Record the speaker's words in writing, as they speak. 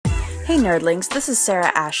Hey nerdlings, this is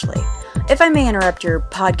Sarah Ashley. If I may interrupt your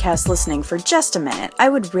podcast listening for just a minute, I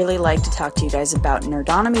would really like to talk to you guys about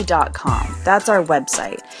nerdonomy.com. That's our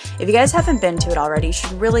website. If you guys haven't been to it already, you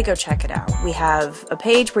should really go check it out. We have a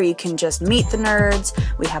page where you can just meet the nerds.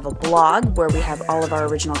 We have a blog where we have all of our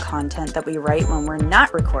original content that we write when we're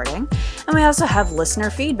not recording. And we also have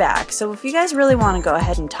listener feedback. So if you guys really want to go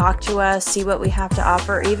ahead and talk to us, see what we have to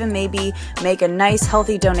offer, even maybe make a nice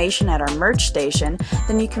healthy donation at our merch station,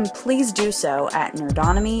 then you can please do so at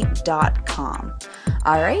nerdonomy.com.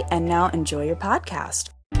 All right, and now enjoy your podcast.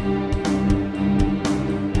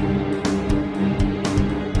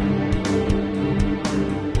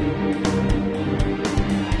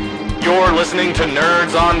 You're listening to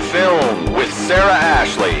Nerds on Film with Sarah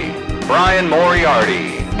Ashley, Brian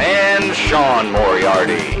Moriarty, and Sean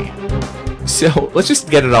Moriarty. So let's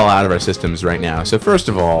just get it all out of our systems right now. So first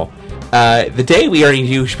of all, the day we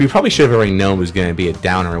probably should have already known was going to be a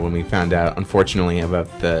downer when we found out, unfortunately, about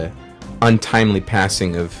the untimely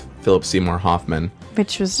passing of Philip Seymour Hoffman,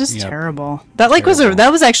 which was just terrible. That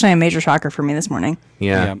was actually a major shocker for me this morning.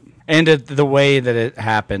 Yeah. And the way that it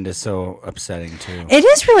happened is so upsetting too. It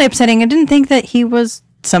is really upsetting. I didn't think that he was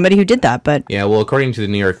somebody who did that, but yeah. Well, according to the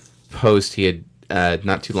New York Post, he had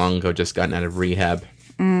not too long ago just gotten out of rehab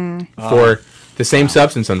for the same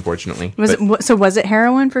substance, unfortunately. Was it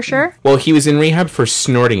heroin for sure? Well, he was in rehab for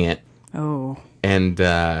snorting it. Oh. And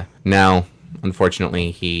now,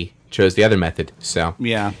 unfortunately, he chose the other method. So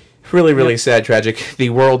yeah, really, really sad, tragic. The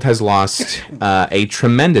world has lost a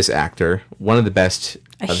tremendous actor, one of the best,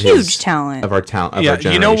 huge talent of our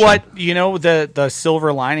generation. You know what? You know the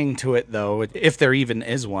silver lining to it, though, if there even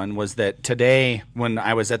is one, was that today when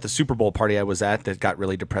I was at the Super Bowl party I was at, that got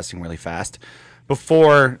really depressing really fast.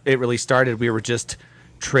 Before it really started, we were just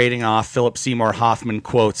trading off Philip Seymour Hoffman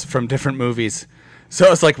quotes from different movies.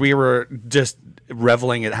 So it's like we were just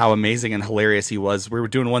reveling at how amazing and hilarious he was. We were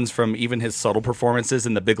doing ones from even his subtle performances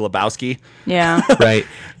in The Big Lebowski. Yeah. Right.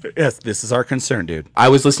 Yes, this is our concern, dude. I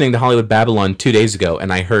was listening to Hollywood Babylon 2 days ago,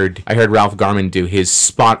 and I heard Ralph Garman do his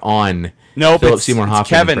spot-on Philip Seymour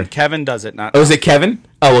Hoffman. Kevin does it, not... Oh, is it Kevin?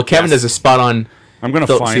 Oh, well, Kevin does a spot-on... I'm going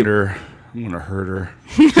to find her. I'm going to hurt her.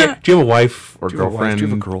 Do you have a wife or girlfriend? Do you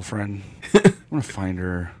have a girlfriend? I'm going to find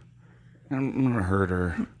her. I'm going to hurt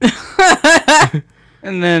her.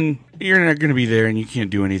 And then you're not going to be there and you can't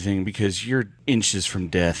do anything because you're inches from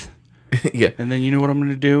death. Yeah. And then you know what I'm going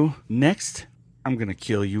to do? Next, I'm going to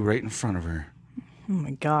kill you right in front of her. Oh,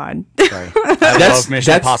 my God. Sorry. I love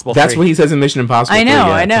Mission Impossible 3. That's what he says in Mission Impossible 3. I know,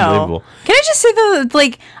 I know. Unbelievable. Can I just say, though,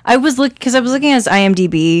 like, I was looking at his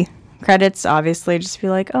IMDb credits, obviously, just to be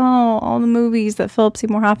like, oh, all the movies that Philip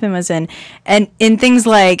Seymour Hoffman was in. And in things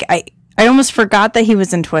like... I almost forgot that he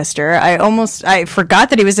was in Twister. I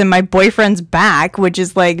forgot that he was in My Boyfriend's Back, which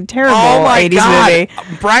is like terrible 80s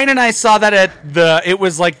movie. Brian and I saw that it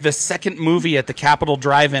was like the second movie at the Capitol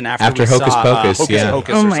Drive-In after we Hocus saw Pocus, Hocus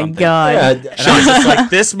Pocus oh or my something. God. Yeah, and I was just like,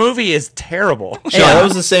 this movie is terrible. Sean, that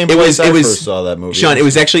was the same place I first saw that movie. Sean, it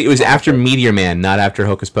was after Meteor Man, not after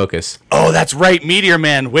Hocus Pocus. Oh, that's right, Meteor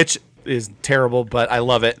Man, which is terrible, but I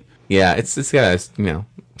love it. Yeah, it's got a,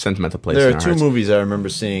 sentimental place. There in are our two hearts. movies I remember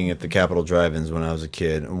seeing at the Capitol Drive-Ins when I was a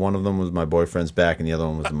kid. And one of them was My Boyfriend's Back, and the other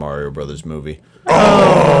one was the Mario Brothers movie.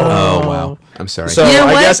 Oh wow! I'm sorry. So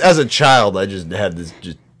I guess as a child, I just had this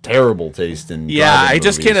just terrible taste in. Yeah, I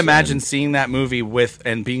just movies, can't imagine seeing that movie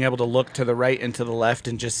and being able to look to the right and to the left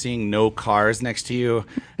and just seeing no cars next to you,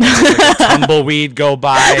 and just like a tumbleweed go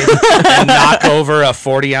by and knock over a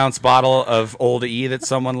 40-ounce bottle of Old E that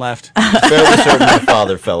someone left. I'm fairly certain my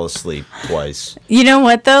father fell asleep twice. You know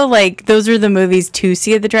what, though? Like, those are the movies to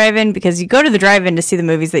see at the drive-in, because you go to the drive-in to see the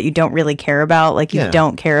movies that you don't really care about. Like, you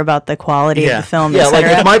don't care about the quality of the film, Yeah, like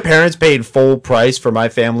etc. if my parents paid full price for my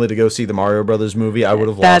family to go see the Mario Brothers movie, I would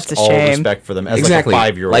have lost That's a all shame. respect for them as Exactly. like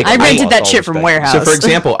a 5-year-old. Like, I rented that lost shit all from respect. Warehouse. So, for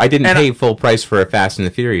example, I didn't pay full price for a Fast and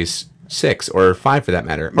the Furious 6 or 5 for that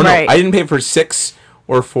matter. Or Right. no, I didn't pay for 6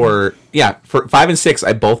 or for 5 and 6.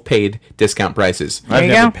 I both paid discount prices. I've you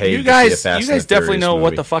never go. paid You to guys, see a Fast you and guys the definitely Furious know what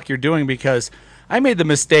movie. the fuck you're doing, because I made the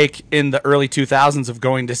mistake in the early 2000s of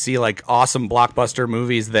going to see like awesome blockbuster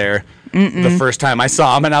movies there the first time I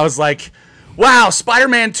saw them, and I was like, wow,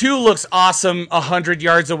 Spider-Man 2 looks awesome 100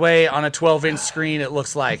 yards away on a 12-inch screen, it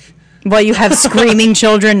looks like. While you have screaming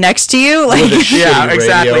children next to you, like Yeah, shitty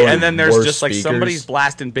exactly. radio And then there's worse just like speakers. somebody's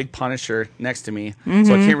blasting Big Punisher next to me,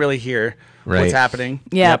 so I can't really hear Right. what's happening.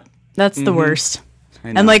 yeah, Yep. that's the worst.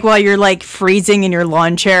 I know. And like while you're like freezing in your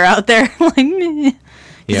lawn chair out there, like, because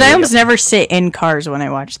Yeah. I almost never sit in cars when I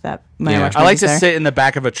watch that. Yeah. I like to movies there. sit in the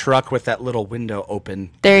back of a truck with that little window open.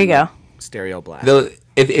 There you go. Stereo blast.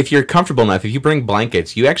 if you're comfortable enough, if you bring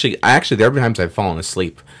blankets, I actually there have been times I've fallen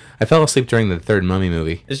asleep. I fell asleep during the third Mummy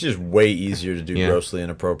movie. It's just way easier to do grossly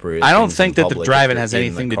inappropriate. I don't things think in that the public drive-in if has you're in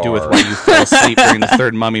anything the to do with car. why you fell asleep during the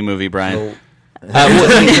third Mummy movie, Brian.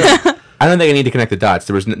 I don't think I need to connect the dots.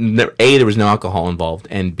 There was there was no alcohol involved,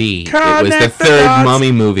 and B, it was the Connect the third dots.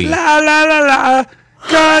 Mummy movie. La la la la,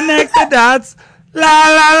 connect the dots. La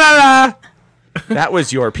la la la. That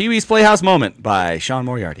was your Pee Wee's Playhouse moment by Sean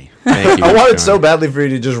Moriarty. Thank you, I wanted Sean. so badly for you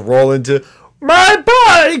to just roll into my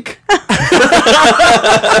bike.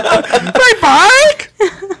 My bike.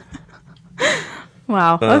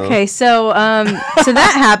 Wow. Okay. So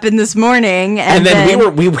that happened this morning, And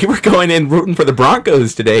then we were going in rooting for the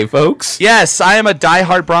Broncos today, folks. Yes, I am a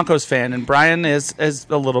diehard Broncos fan, and Brian is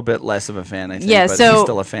a little bit less of a fan. I think, Yeah, but so- he's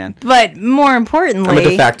still a fan. But more importantly, I'm a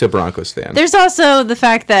de facto Broncos fan. there's also the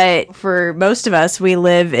fact that for most of us, we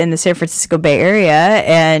live in the San Francisco Bay Area,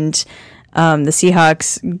 and the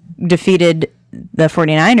Seahawks defeated the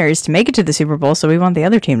 49ers to make it to the Super Bowl, so we want the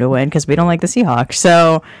other team to win because we don't like the Seahawks.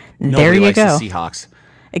 So there Nobody you likes go. the Seahawks.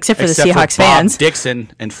 Except for Except the Seahawks for Bob fans.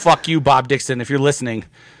 Dixon, and fuck you, Bob Dixon, if you're listening.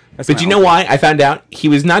 That's But my you know uncle. why? I found out he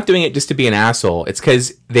was not doing it just to be an asshole. It's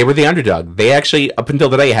because they were the underdog. They actually, up until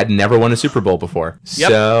today, had never won a Super Bowl before. Yep.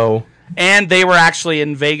 So, And they were actually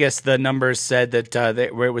in Vegas. The numbers said that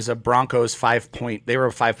it was a Broncos 5-point. They were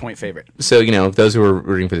a 5-point favorite. those who were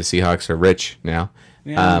rooting for the Seahawks are rich now.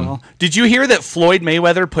 Yeah, well. Did you hear that Floyd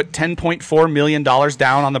Mayweather put $10.4 million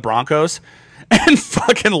down on the Broncos and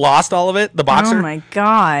fucking lost all of it? The boxer. Oh my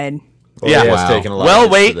god. Well, Yeah. he has Wow. taken a lot Well, of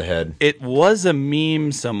hits wait. to the head. It was a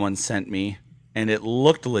meme someone sent me, and it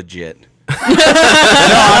looked legit. No,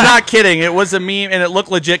 I'm not kidding. It was a meme, and it looked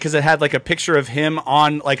legit because it had like a picture of him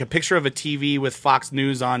on, like a picture of a TV with Fox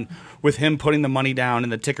News on, with him putting the money down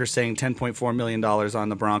and the ticker saying $10.4 million on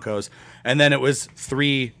the Broncos. And then it was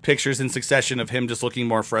 3 pictures in succession of him just looking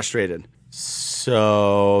more frustrated.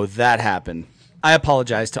 So that happened. I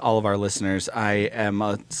apologize to all of our listeners. I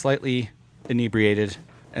am slightly inebriated,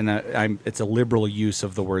 and it's a liberal use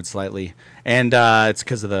of the word slightly. And it's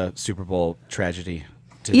because of the Super Bowl tragedy.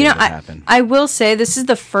 You know, that happened. I will say this is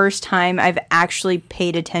the first time I've actually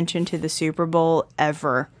paid attention to the Super Bowl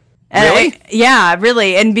ever. And Really? yeah,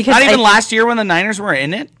 really. And because Not even last year when the Niners were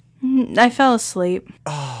in it? I fell asleep.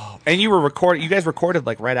 And you were you guys recorded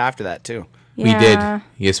like right after that too. We Yeah. did.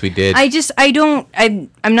 Yes, we did. I'm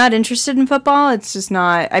not interested in football. It's just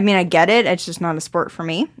not, I mean, I get it. It's just not a sport for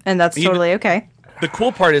me. And that's totally okay. The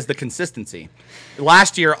cool part is the consistency.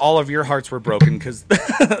 Last year, all of your hearts were broken because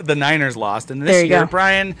the Niners lost, and There this you year, go.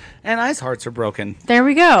 Brian and I's hearts are broken. There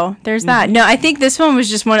we go. There's that. No, I think this one was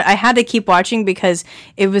just one I had to keep watching because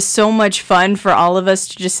it was so much fun for all of us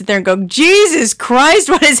to just sit there and go, Jesus Christ,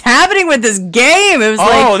 what is happening with this game? It was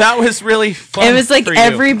Oh, that was really fun. it was like for you.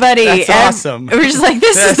 everybody. That's awesome. We're just like,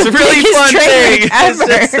 this That's is a the really biggest fun train thing. wreck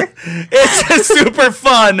ever. It's just super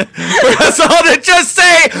fun for us all to just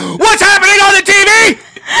say, "What's happening on the TV?"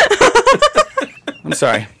 I'm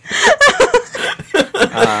sorry.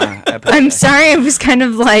 I'm sorry, I was kind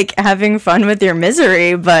of like having fun with your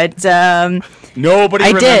misery, but Nobody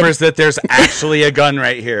I did. remembers that there's actually a gun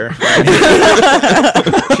right here.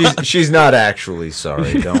 She's not actually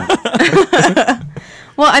sorry. Don't.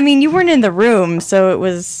 well, I mean, you weren't in the room, so it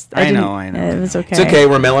was. I know. It was okay. It's okay.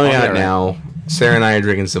 We're mellowing I'll be out all right. now. Sarah and I are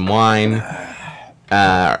drinking some wine.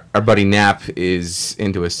 Our buddy Nap is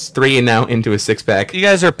into a 3 and now into a 6-pack. You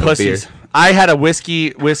guys are pussies. beer. I had a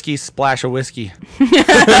whiskey splash of whiskey.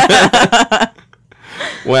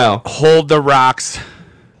 Well, Hold the rocks.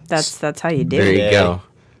 That's how you do there it. you go.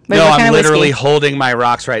 Wait, No, what I'm kind of literally whiskey? holding my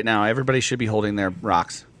rocks right now. Everybody should be holding their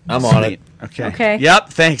rocks. I'm on it. Okay. Okay. Yep.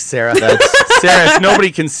 Thanks, Sarah. Sarah, if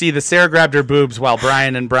nobody can see, the Sarah grabbed her boobs while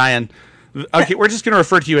Brian and Brian. Okay, we're just going to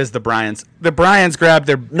refer to you as the Bryans. The Bryans grabbed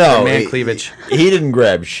their man cleavage. He didn't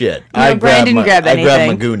grab shit. No, Brian didn't grab I grabbed my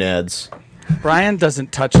anything. gonads. Brian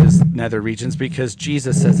doesn't touch his nether regions because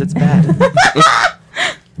Jesus says it's bad.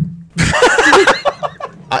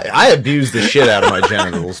 I abuse the shit out of my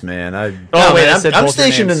genitals, man. Oh, No, wait, man, I said I'm both your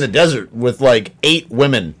stationed in names. the desert with like 8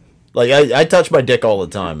 women. Like I touch my dick all the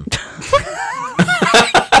time.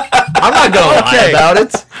 I'm not gonna lie Okay. about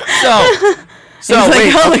it. So He's like,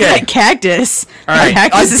 wait, oh, look okay. at that cactus. All right, That I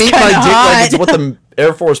cactus is beat my kind dick of like hot. it's what the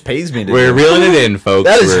Air Force pays me to We're do. reeling it in, folks.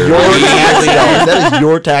 That is We're your reeling tax it dollars. in. That is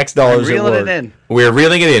your tax dollars at Reeling work. it in. We're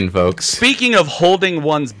reeling it in, folks. Speaking of holding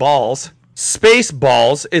one's balls,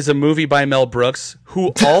 Spaceballs is a movie by Mel Brooks,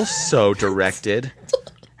 who also directed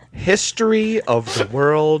History of the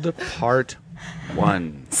World Part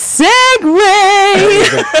 1. Segway.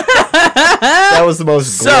 That was the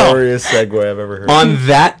most So- glorious segue I've ever heard. On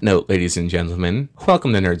that note, ladies and gentlemen,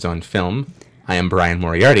 welcome to Nerds on Film. I am Brian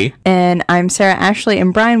Moriarty. And I'm Sarah Ashley.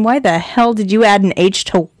 And Brian, why the hell did you add an H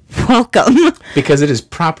to welcome? Because it is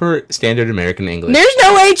proper standard American English. There's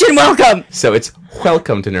no H in welcome. So it's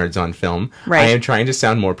welcome to Nerds on Film. Right. I am trying to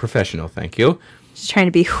sound more professional, thank you. Just trying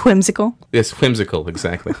to be whimsical. Yes, whimsical,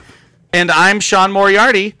 exactly. And I'm Sean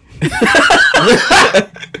Moriarty.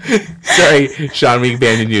 Sorry, Sean, we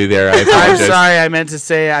abandoned you there. I I'm apologize. sorry, I meant to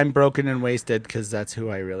say I'm broken and wasted because that's who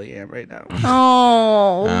I really am right now.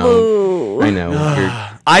 Oh, boo. I know.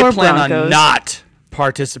 I Poor plan on Broncos. not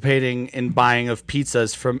participating in buying of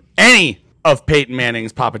pizzas from any of Peyton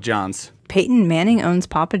Manning's Papa John's. Peyton Manning owns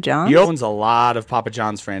Papa John's? He owns a lot of Papa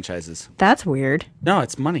John's franchises. That's weird. No,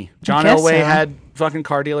 it's money. John guess Elway so. had fucking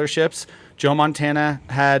car dealerships. Joe Montana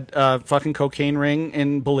had a fucking cocaine ring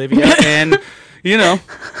in Bolivia, and you know,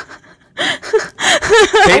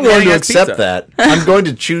 I'm going to accept that. I'm going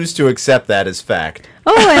to choose to accept that as fact.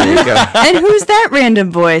 Oh, and who's that random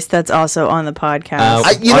voice that's also on the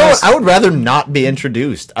podcast? You know what? I would rather not be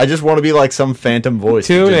introduced. I just want to be like some phantom voice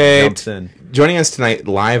that Too just late. jumps in. Joining us tonight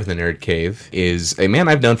live in the Nerd Cave is a man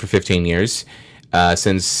I've known for 15 years,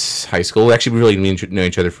 since high school. Actually, we really know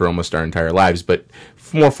each other for almost our entire lives, but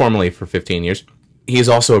more formally for 15 years. He is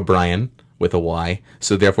also a Brian with a Y,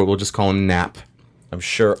 so therefore we'll just call him Nap. I'm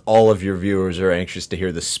sure all of your viewers are anxious to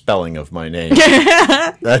hear the spelling of my name.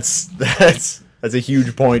 That's a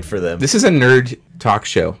huge point for them. This is a nerd talk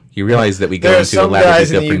show. You realize that we go There's into some elaborate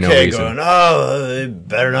guys in detail the for UK no reason. going, "Oh, they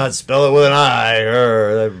better not spell it with an I,"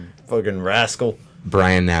 or that fucking rascal.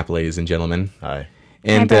 Brian Knapp, ladies and gentlemen. Hi.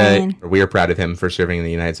 And Hi, Brian. we are proud of him for serving in the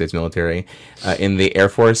United States military, in the Air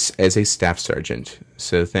Force as a staff sergeant.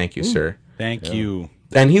 So thank you, sir. thank you.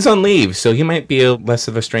 And he's on leave, so he might be less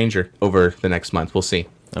of a stranger over the next month. We'll see.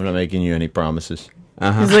 I'm not making you any promises.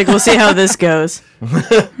 He's like, we'll see how this goes.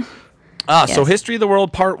 So History of the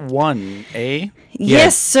World Part 1, eh?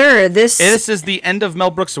 Yes, sir. This is the end of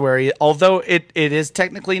Mel Brooksuary, although it is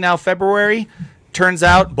technically now February. Turns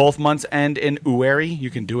out both months end in Uary. You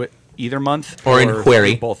can do it either month. Or in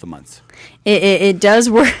Huary. Both the months. It does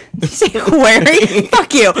work. Did you say Huary?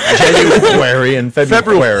 Fuck you. January and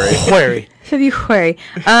February. Huary. February.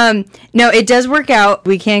 No, it does work out.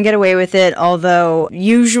 We can get away with it, although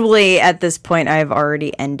usually at this point I've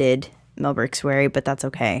already ended Mel Brooksuary, but that's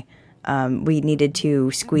okay. We needed to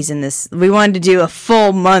squeeze in this. We wanted to do a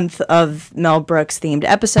full month of Mel Brooks themed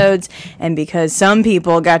episodes, and because some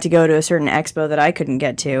people got to go to a certain expo that I couldn't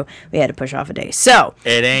get to, we had to push off a day. So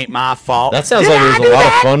It ain't my fault. That sounds like it was a lot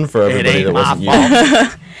of fun for everybody ain't that my wasn't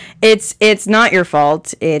fault. you. it's not your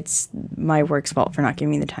fault. It's my work's fault for not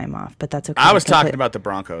giving me the time off, but that's okay. I was talking about the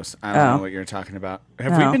Broncos. I don't know what you're talking about.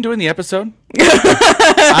 Have we Oh. been doing the episode?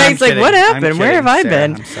 He's like, what happened? Where have I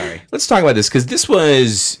been? I'm sorry. Let's talk about this, because this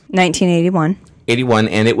was 1981. 81,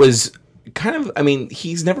 and it was kind of, I mean,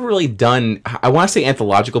 he's never really done, I want to say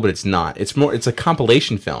anthological, but it's not. It's a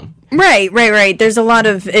compilation film. Right. There's a lot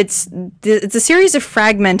of it's a series of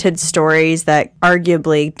fragmented stories that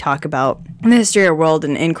arguably talk about the history of the world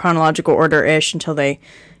in chronological order-ish until they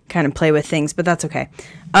kind of play with things, but that's okay.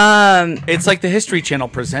 It's like the History Channel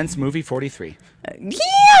presents movie 43.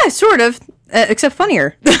 Yeah, sort of, except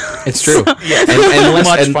funnier. It's true. Yes. and less,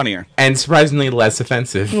 Much and- funnier. And surprisingly less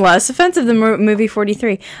offensive. Less offensive than movie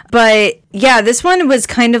 43. But yeah, this one was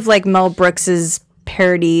kind of like Mel Brooks's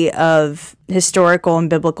parody of historical and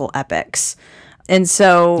biblical epics. And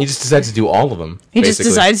so He just decides to do all of them. he just basically.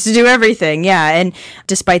 decides to do everything. Yeah. And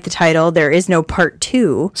despite the title, there is no part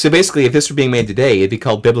 2. So basically, if this were being made today, it'd be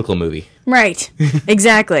called Biblical Movie. Right.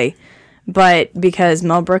 Exactly. But because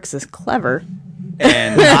Mel Brooks is clever,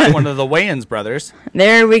 And not one of the Wayans brothers.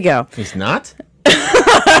 there we go. He's not?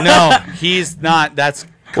 No, he's not. That's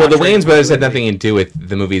Well, the contrary Wayans to brothers what had it would nothing to do with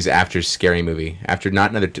the movies after Scary Movie. After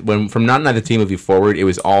Not Another, from Not Another Teen Movie forward, it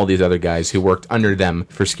was all these other guys who worked under them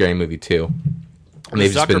for Scary Movie 2. And be.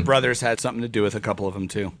 they've The just Zucker been, brothers had something to do with a couple of them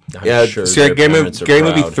too. yeah, sure Scary, their parents are Scary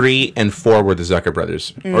Movie proud. 3 and 4 were the Zucker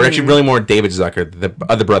brothers, or actually really more David Zucker. The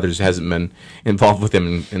other brothers hasn't been involved with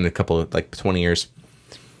him in a couple of 20 years.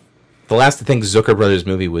 The last I think Zucker brothers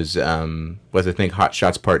movie was I think Hot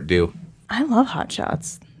Shots Part 2. I love Hot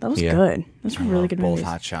Shots. That was Yeah. good. Those were really good Both movies.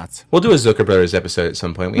 hot shots. We'll do a Zucker brothers episode at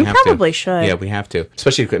some point. We have probably to. should. Yeah, we have to.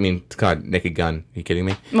 Especially, I mean, God, Naked Gun. Are you kidding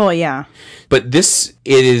me? Well, yeah. But this,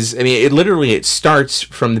 it is. I mean, it starts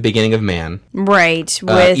from the beginning of man, Right.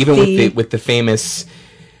 With even with the famous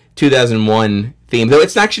 2001 theme. Though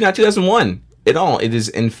it's actually not 2001 at all. It is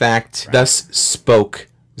in fact, thus spoke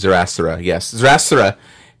Zarathustra. Yes, Zarathustra,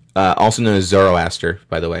 also known as Zoroaster,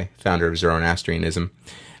 by the way, founder of Zoroastrianism.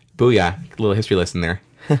 Booyah! A little history lesson there.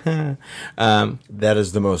 That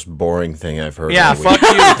is the most boring thing I've heard. Yeah, all week. fuck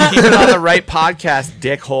you. Keep it on the right podcast,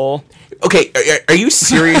 dickhole. Okay, are you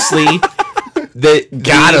seriously?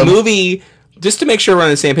 The movie, just to make sure we're on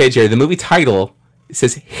the same page here, the movie title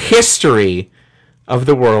says History of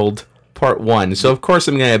the World Part 1. So, of course,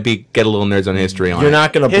 I'm going to get a little nerds on history on it. You're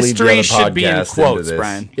not going to bleed the other History should be in podcast quotes, into this.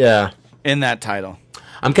 Brian. Yeah. In that title.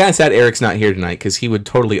 I'm kind of sad Eric's not here tonight because he would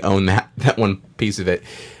totally own that one piece of it.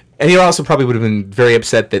 And he also probably would have been very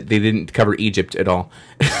upset that they didn't cover Egypt at all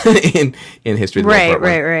in History of the World Part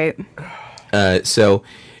 1. Right. So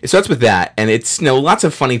it starts with that, and it's lots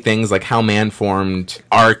of funny things like how man formed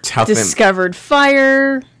art, how Discovered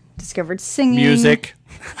fire, discovered singing. Music.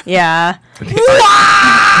 Yeah.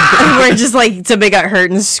 Where just like somebody got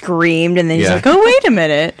hurt and screamed, and then he's like, oh, wait a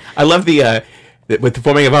minute. I love that with the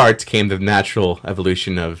forming of art came the natural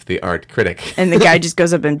evolution of the art critic. And the guy just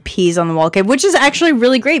goes up and pees on the wall cave, which is actually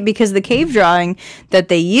really great because the cave drawing that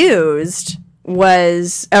they used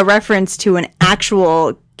was a reference to an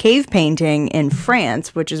actual cave painting in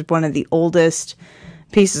France, which is one of the oldest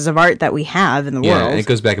pieces of art that we have in the world. And it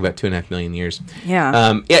goes back about 2.5 million years.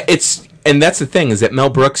 Yeah. And that's the thing, is that Mel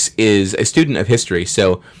Brooks is a student of history,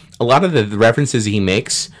 so a lot of the references he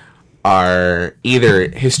makes are either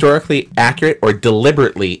historically accurate or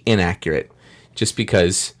deliberately inaccurate, just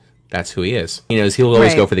because that's who he is. He'll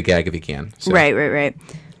always go for the gag if he can. So. Right.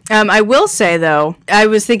 I will say, though, I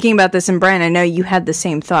was thinking about this, and Brian, I know you had the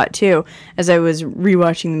same thought, too, as I was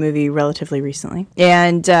rewatching the movie relatively recently.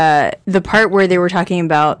 And the part where they were talking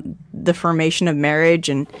about the formation of marriage,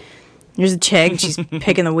 and there's a chick, she's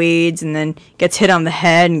picking the weeds, and then gets hit on the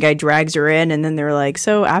head, and guy drags her in, and then they're like,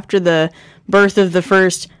 so after the birth of the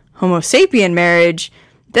first Homo sapien marriage,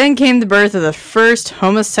 then came the birth of the first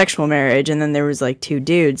homosexual marriage, and then there was like two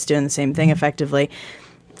dudes doing the same thing effectively.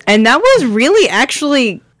 And that was really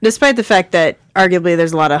actually, despite the fact that arguably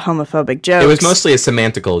there's a lot of homophobic jokes. It was mostly a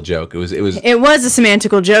semantical joke. It was a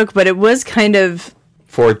semantical joke, but it was kind of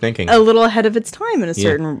forward thinking, a little ahead of its time in a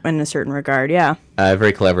certain regard. Yeah,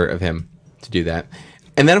 very clever of him to do that.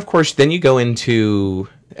 And then, of course, then you go into.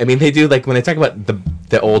 I mean, they do, like, when they talk about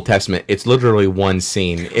the Old Testament, it's literally one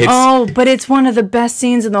scene. But it's one of the best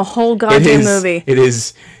scenes in the whole goddamn movie. It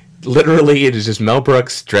is just Mel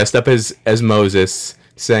Brooks dressed up as Moses,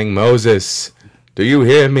 saying, Moses, do you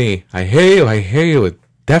hear me? I hear you. A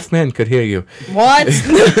deaf man could hear you. What?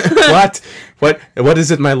 What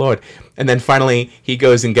is it, my Lord? And then finally, he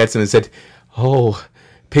goes and gets him and said, oh,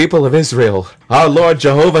 people of Israel, our Lord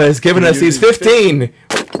Jehovah has given us these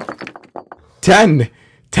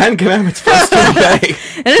 10 commandments for us to obey.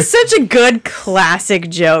 That is such a good classic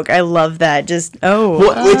joke. I love that.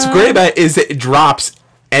 What's great about it is that it drops,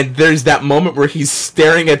 and there's that moment where he's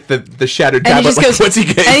staring at the shattered tablet. What's he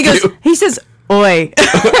going to do? He says, oi.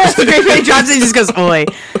 It's great when he drops it, he just goes, oi.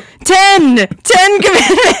 10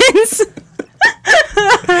 commandments.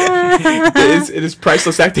 It is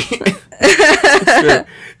priceless acting. It's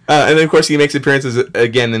and then, of course, he makes appearances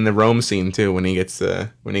again in the Rome scene, too, when he gets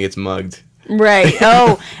mugged. Right.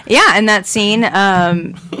 Oh, yeah. And that scene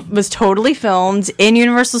was totally filmed in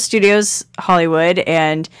Universal Studios Hollywood.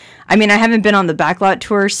 And I mean, I haven't been on the backlot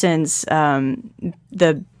tour since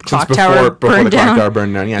the clock tower burned down. Clock tower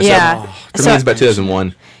burned down. Yeah. So, it's about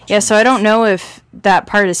 2001. Yeah. So I don't know if that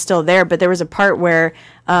part is still there, but there was a part where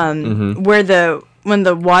when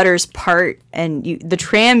the waters part and the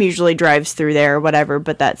tram usually drives through there or whatever,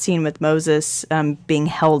 but that scene with Moses being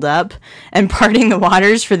held up and parting the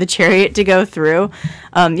waters for the chariot to go through,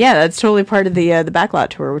 that's totally part of the backlot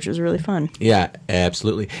tour, which was really fun. Yeah,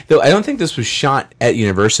 absolutely. Though I don't think this was shot at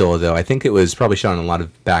Universal, though. I think it was probably shot on a lot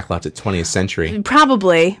of backlots at 20th Century.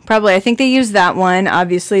 Probably. I think they used that one.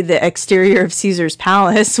 Obviously, the exterior of Caesar's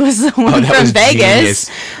Palace was the one from Vegas. Genius,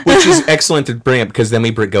 which is excellent to bring up because then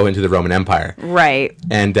we go into the Roman Empire. Right.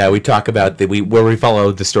 And we talk about where we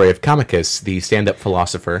follow the story of Comicus, the stand-up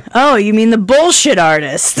philosopher. Oh, you mean the bullshit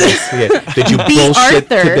artist? Yeah. Did you bullshit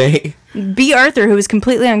today? B. Arthur, who was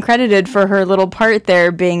completely uncredited for her little part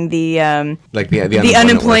there, being the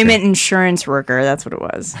unemployment insurance worker. That's what it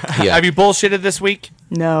was. Yeah. Have you bullshitted this week?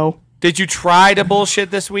 No. Did you try to bullshit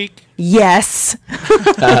this week? Yes.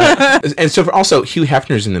 And so also Hugh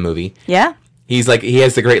Hefner's in the movie. Yeah. He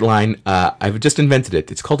has the great line, I've just invented it.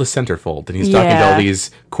 It's called a centerfold. And he's talking to all these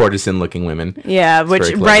courtesan-looking women. Yeah,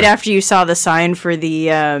 which right after you saw the sign for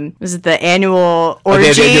the, was it the annual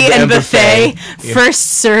orgy and buffet? First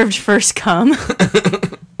served, first come.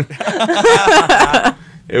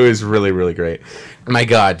 It was really, really great. My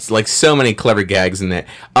God, it's like so many clever gags in that.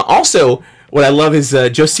 Also, what I love is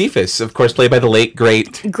Josephus, of course, played by the late,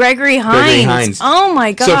 great Gregory Hines. Oh,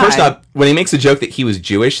 my God. So first off, when he makes a joke that he was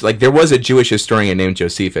Jewish, like there was a Jewish historian named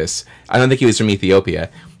Josephus. I don't think he was from Ethiopia.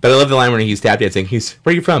 But I love the line when he's tap dancing. Where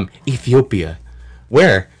are you from? Ethiopia.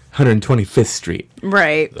 Where? 125th Street.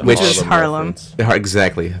 Right. The Which is Harlem. reference.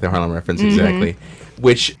 Exactly, the Harlem reference, exactly.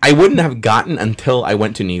 Which I wouldn't have gotten until I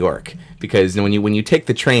went to New York, because when you take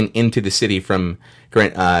the train into the city from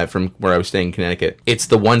where I was staying in Connecticut, it's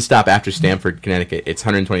the one stop after Stamford, Connecticut. It's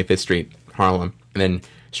 125th Street, Harlem, and then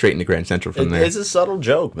straight into Grand Central from there. It's a subtle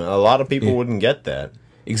joke, man. A lot of people wouldn't get that.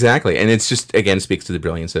 Exactly, and it's just, again, speaks to the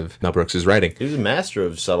brilliance of Mel Brooks' writing. He's a master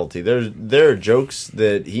of subtlety. There are jokes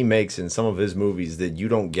that he makes in some of his movies that you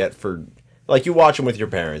don't get for... Like, you watch them with your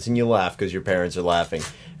parents, and you laugh because your parents are laughing.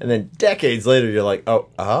 And then decades later, you're like,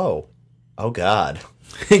 oh, God.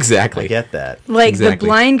 Exactly. I get that. Like Exactly. the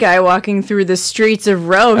blind guy walking through the streets of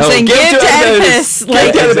Rome Oh, saying, give "Give to to Oedipus! Oedipus!"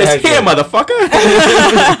 Like, Get Oedipus Exactly. here,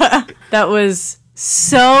 motherfucker! that was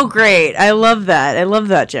so great. I love that. I love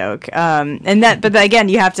that joke. But again,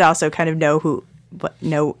 you have to also kind of know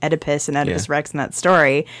Oedipus and Oedipus Rex in that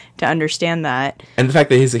story to understand that. And the fact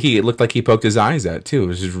that it looked like he poked his eyes out, too,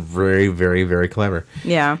 was just very, very, very clever.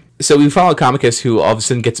 Yeah. So we follow Comicus, who all of a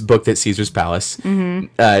sudden gets booked at Caesar's Palace.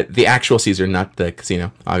 The actual Caesar, not the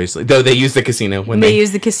casino, obviously. Though they use the casino when They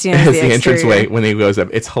use the casino as as the the entranceway exterior. when he goes up.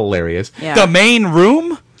 It's hilarious. Yeah. The main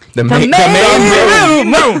room? The main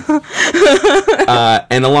room.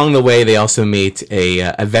 And along the way, they also meet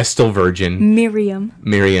a Vestal Virgin, Miriam.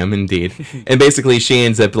 Miriam, indeed. And basically, she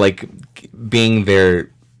ends up like being their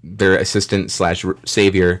assistant /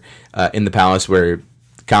 savior in the palace, where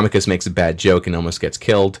Comicus makes a bad joke and almost gets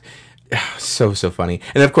killed. So funny.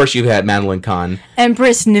 And of course, you've had Madeline Kahn,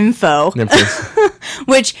 Empress Nympho. Empress.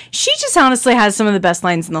 Which she just honestly has some of the best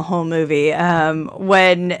lines in the whole movie.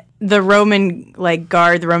 When the Roman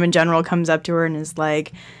guard, the Roman general, comes up to her and is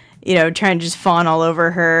like, trying to just fawn all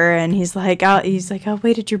over her, and he's like, I'll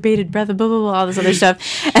wait at your bated breath, blah blah blah, all this other stuff,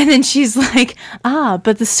 and then she's like,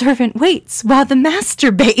 but the servant waits while the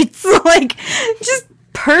master baits. Like, just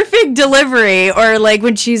perfect delivery. Or like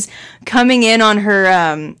when she's coming in on her,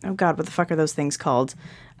 oh god, what the fuck are those things called?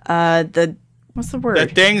 What's the word? The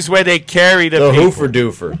things where they carry the The people. hoofer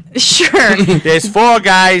doofer. Sure. There's 4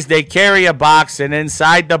 guys, they carry a box, and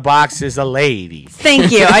inside the box is a lady.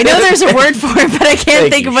 Thank you. I know there's a word for it, but I can't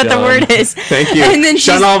Thank think you, of what the Sean. word is. Thank you. And then she's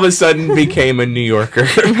Sean all of a sudden became a New Yorker.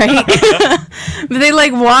 right. But they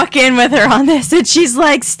walk in with her on this, and she's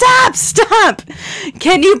like, "Stop!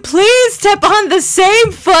 Can you please step on the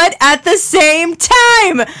same foot at the same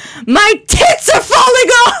time? My tits are falling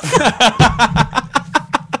off."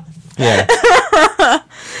 Yeah.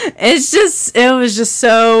 It was just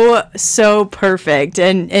so perfect,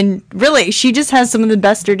 and really, she just has some of the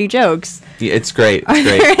best dirty jokes. Yeah, it's great. Are It's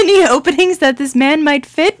great. there any openings that this man might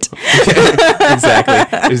fit? Exactly.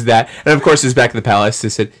 There's that. And of course, it's back at the palace. They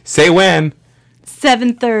said, say when?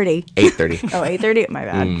 7:30. 8:30. Oh, 8:30? My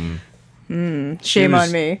bad. Shame She was-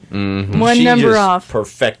 on me. One She number just off.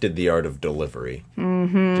 perfected the art of delivery.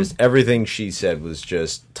 Just everything she said was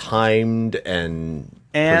just timed and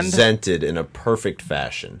presented in a perfect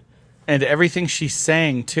fashion. And everything she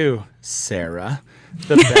sang, too. Sarah,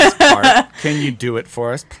 the best part. Can you do it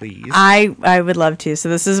for us, please? I would love to. So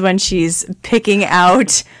this is when she's picking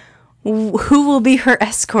out who will be her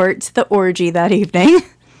escort to the orgy that evening.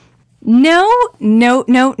 No, yes,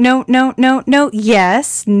 no, yes, no,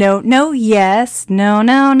 yes, no, yes, no,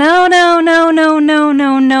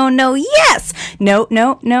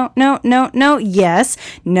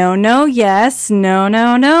 yes, no.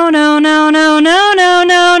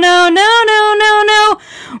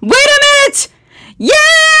 Wait a minute!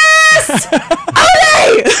 Yes!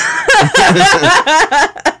 Okay!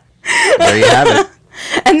 There you have it.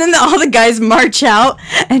 And then all the guys march out,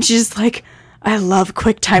 and she's like, I love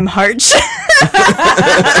QuickTime Hearts.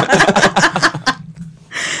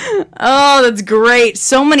 Oh, that's great.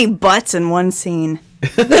 So many butts in one scene.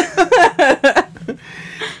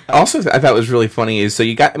 Also, I thought was really funny is, so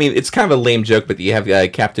you got, I mean, it's kind of a lame joke, but you have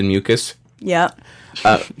Captain Mucus. Yep.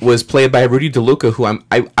 Was played by Rudy DeLuca, who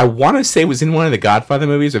I want to say was in one of the Godfather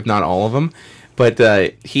movies, if not all of them. But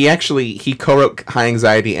he co-wrote High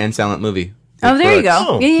Anxiety and Silent Movie. Oh, there you Brooks.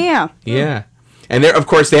 go. Yeah. Yeah. And of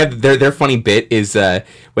course, they have their funny bit is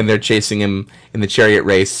when they're chasing him in the chariot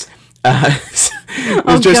race. Josephus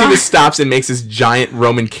God. stops and makes this giant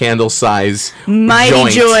Roman candle size Mighty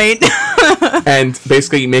joint. and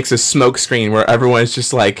basically makes a smoke screen where everyone is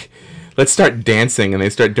just like, let's start dancing, and they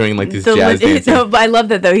start doing like this jazz dancing. No, I love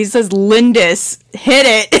that though. He says, "Lindis, hit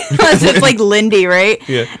it." It's like Lindy, right?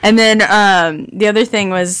 Yeah. And then the other thing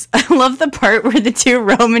was, I love the part where the 2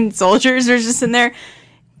 Roman soldiers are just in there.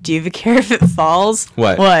 Do you even care if it falls?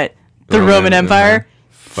 What? The Roman Empire?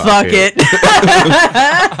 Fuck it.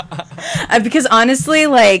 Because honestly,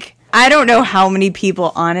 like, I don't know how many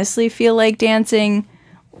people honestly feel like dancing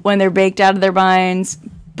when they're baked out of their minds,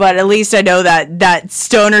 but at least I know that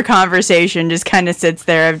stoner conversation just kind of sits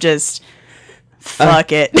there of just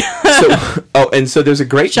fuck it. So there's a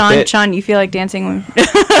great bit. Sean, you feel like dancing?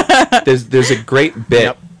 There's a great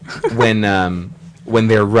bit when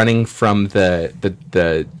they're running from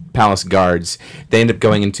the palace guards. They end up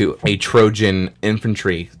going into a Trojan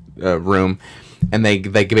infantry room, and they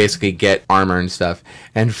basically get armor and stuff.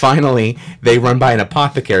 And finally, they run by an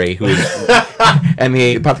apothecary who is, and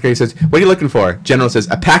the apothecary says, "What are you looking for?" General says,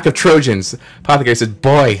 "A pack of Trojans." Apothecary says,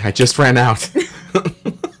 "Boy, I just ran out."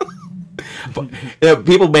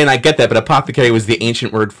 People may not get that, but apothecary was the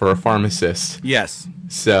ancient word for a pharmacist. Yes.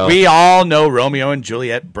 So we all know Romeo and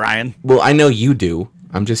Juliet, Brian. Well, I know you do.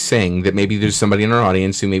 I'm just saying that maybe there's somebody in our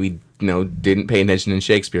audience who maybe didn't pay attention in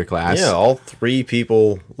Shakespeare class. Yeah, all 3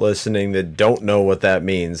 people listening that don't know what that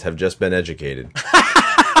means have just been educated.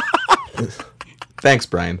 Thanks,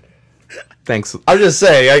 Brian. Thanks. I'm just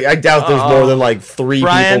saying, I doubt there's more than like 3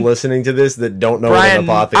 people listening to this that don't know what an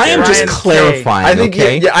apothecary is. I am just clarifying,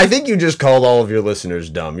 I think you just called all of your listeners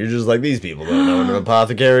dumb. You're just like, these people don't know what an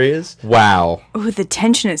apothecary is. Wow. Ooh, the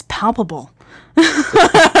tension is palpable.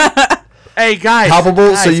 Hey guys,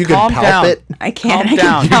 palpable, so you can palp down. it. I can't. Calm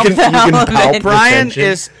down. You can palp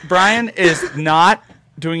Brian is not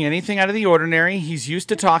doing anything out of the ordinary. He's used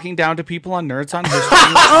to talking down to people on Nerds on History.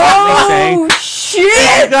 Oh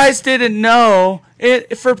shit! You guys didn't know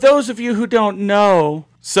it. For those of you who don't know,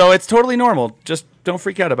 so it's totally normal. Just don't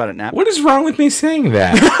freak out about it, Nat. What is wrong with me saying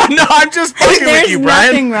that? No, I'm just fucking with you, Brian.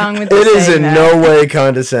 There's nothing wrong with It is saying in that. no way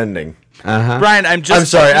condescending. Brian, I'm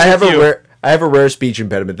sorry. I have a rare speech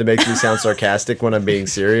impediment that makes me sound sarcastic when I'm being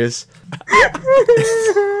serious.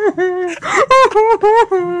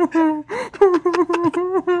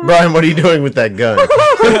 Brian, what are you doing with that gun?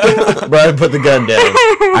 Brian, put the gun down.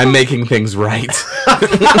 I'm making things right.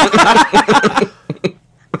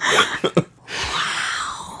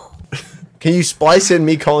 Can you splice in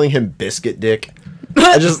me calling him Biscuit Dick?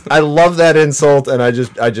 I love that insult, and I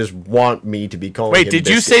just want me to be calling him Wait, did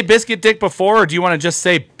Biscuit. you say Biscuit Dick before, or do you want to just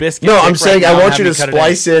say Biscuit No, Dick I'm saying right now I and want have you me to cut it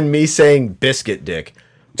splice in me saying Biscuit Dick.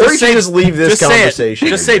 Or you can just leave this say it. conversation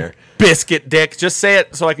Just in say there. Biscuit Dick. Just say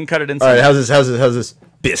it so I can cut it in. All right, how's this?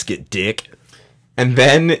 Biscuit Dick. And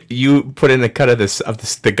then you put in a cut of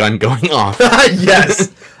the gun going off.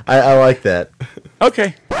 Yes, I like that.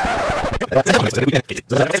 Okay.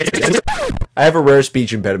 I have a rare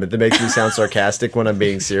speech impediment that makes me sound sarcastic when I'm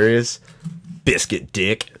being serious. Biscuit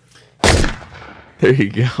Dick. There you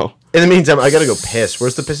go. In the meantime, I gotta go piss.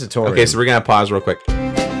 Where's the pissatorium? Okay, so we're gonna pause real quick.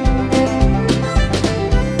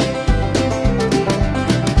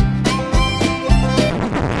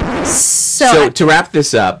 So to wrap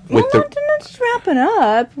this up with We're not just wrapping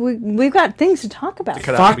up. We've got things to talk about.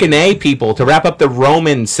 fucking A, people, to wrap up the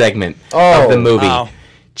Roman segment of the movie. wow.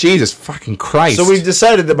 Jesus fucking Christ. So we've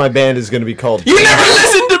decided that my band is going to be called... You never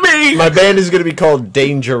listened to me! My band is going to be called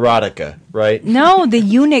Dangerotica, right? No, the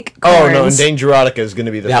eunuch. Oh, no, and corns. Dangerotica is going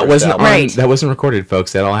to be the That first wasn't album. Right. that wasn't recorded,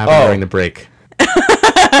 folks. That all happened Oh. during the break.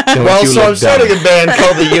 Well, so I'm starting a band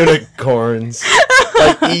called the Unicorns.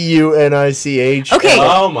 Like EUNICH. Okay.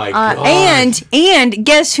 Oh my god. And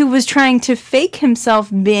guess who was trying to fake himself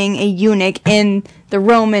being a eunuch in the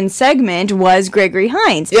Roman segment was Gregory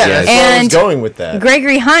Hines. Yeah, that's where I was and going with that.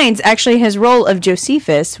 Gregory Hines actually his role of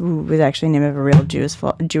Josephus, who was actually the name of a real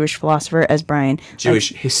Jewish philosopher, as Brian Jewish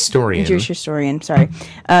historian. Jewish historian, sorry,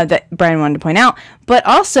 that Brian wanted to point out, but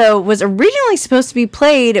also was originally supposed to be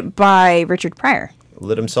played by Richard Pryor.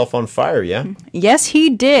 Lit himself on fire, yeah? Yes, he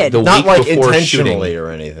did. The Not week like before intentionally shooting. or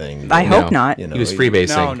anything. I hope No. not. You know, He was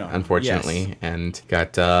freebasing, No. unfortunately, and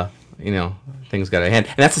got things got out of hand.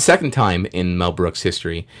 And that's the second time in Mel Brooks'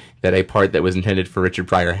 history that a part that was intended for Richard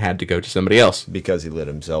Pryor had to go to somebody else. Because he lit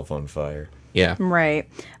himself on fire. Yeah. Right.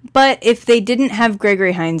 But if they didn't have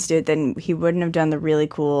Gregory Hines do it, then he wouldn't have done the really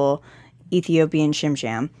cool Ethiopian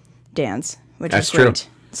shim-sham dance, which That's is great. true.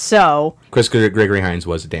 So Chris Gregory Hines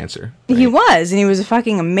was a dancer. he was, and he was a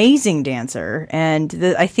fucking amazing dancer. And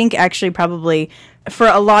I think actually probably for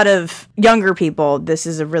a lot of younger people, this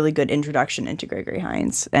is a really good introduction into Gregory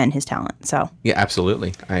Hines and his talent. So Yeah,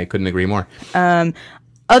 absolutely. I couldn't agree more.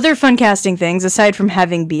 other fun casting things, aside from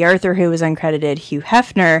having B. Arthur, who was uncredited, Hugh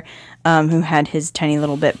Hefner, who had his tiny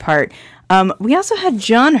little bit part. We also had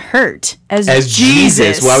John Hurt as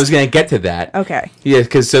Jesus. Well, I was going to get to that. Okay. Yeah,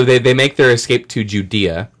 because so they make their escape to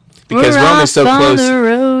Judea because We're Rome is so off on close. the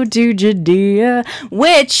road go to Judea,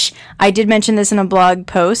 which I did mention this in a blog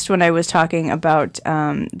post when I was talking about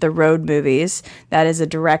the road movies. That is a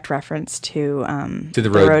direct reference to the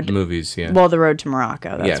road movies, yeah. Well, The Road to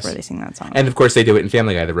Morocco. That's Yes. where they sing that song. And of course, they do it in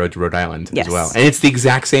Family Guy, The Road to Rhode Island Yes. as well. And it's the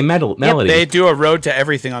exact same melody. They do a road to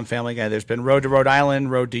everything on Family Guy. There's been Road to Rhode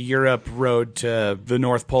Island, Road to Europe, Road to the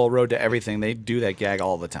North Pole, Road to everything. They do that gag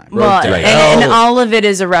all the time. Well, Right. and all of it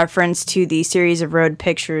is a reference to the series of road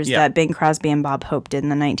pictures Yeah. that Bing Crosby and Bob Hope did in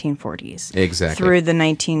the 1940s. Exactly. Through the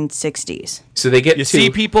 1960s. So they get You to... see,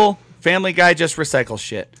 people, Family Guy just recycles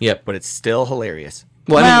shit. Yep. But it's still hilarious.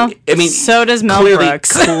 Well, so does Mel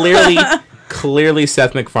Brooks. Clearly,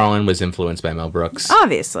 Seth MacFarlane was influenced by Mel Brooks.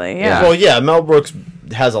 Obviously, yeah. Well, yeah, Mel Brooks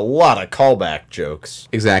has a lot of callback jokes.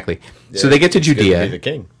 Exactly. So they get to He's good to Judea, be the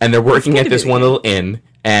king. and they're working at to this be the one king. little inn,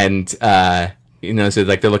 and so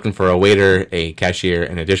like they're looking for a waiter, a cashier,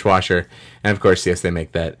 and a dishwasher, and of course, yes, they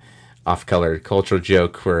make that off-color cultural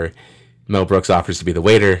joke where Mel Brooks offers to be the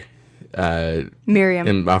waiter, Miriam.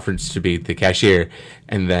 and offers to be the cashier,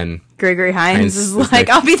 and then Gregory Hines Hines is is like, like-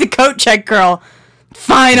 I'll be the coat check girl.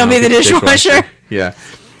 Fine, I'll be the dishwasher. Yeah.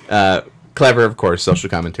 Clever, of course, social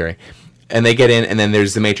commentary. And they get in, and then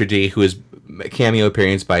there's the maitre d', who is a cameo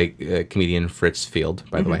appearance by comedian Fritz Field,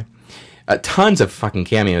 by the way. Tons of fucking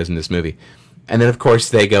cameos in this movie. And then, of course,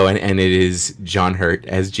 they go, and it is John Hurt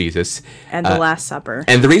as Jesus. And The Last Supper.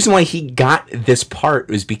 And the reason why he got this part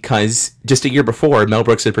was because just a year before, Mel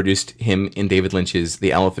Brooks had produced him in David Lynch's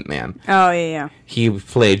The Elephant Man. Oh, yeah. He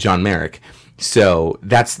played John Merrick. So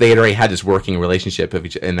they had already had this working relationship of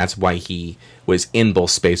each, and that's why he was in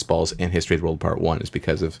both Spaceballs and History of the World Part 1, is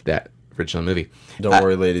because of that original movie. Don't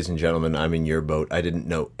worry, ladies and gentlemen, I'm in your boat. I didn't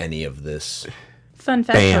know any of this. Fun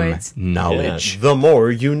Bam. factoids. Knowledge. Yeah, the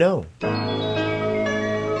more you know.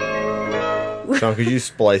 Sean, could you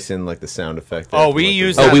splice in like the sound effect? Oh, there? we Like,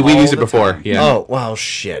 use the- that Oh, we all used it the before. time. Yeah. Oh, wow,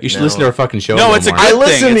 shit. You should no. listen to our fucking show. No, a it's a little good more. I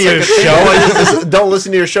listen thing. to It's your like a show. thing. I just don't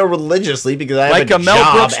listen to your show religiously because I have Like a a Mel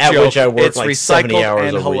job Brooks at which I joke, work it's like 70 recycled hours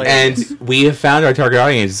and a week. hilarious. And we have found our target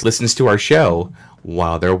audience listens to our show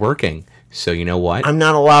while they're working. So you know what? I'm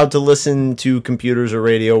not allowed to listen to computers or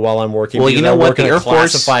radio while I'm working. Well, you because know I what? work in The a Air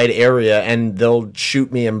Force- classified area, and they'll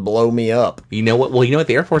shoot me and blow me up. You know what? Well, you know what?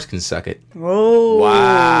 The Air Force can suck it. Oh.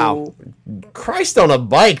 Wow. Christ on a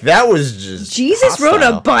bike. That was just Jesus rode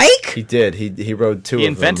a hostile. bike? He did. He rode two He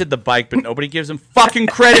of invented them. the bike, but nobody gives him fucking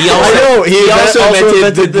credit. He for also, it. I know, he also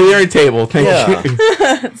invented the the- dinner table. Thank Yeah.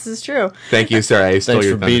 you. This is true. Thank you. Sorry, I stole Thanks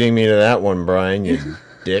your for thunder. beating me to that one, Brian, you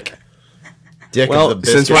dick. Dick Well, of the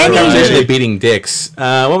since biscuit. we're Brian. usually beating dicks,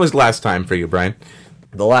 when was the last time for you, Brian?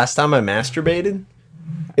 The last time I masturbated?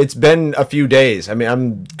 It's been a few days. I mean,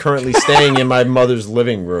 I'm currently staying in my mother's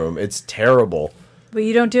living room. It's terrible. But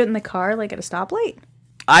you don't do it in the car, like at a stoplight?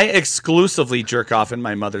 I exclusively jerk off in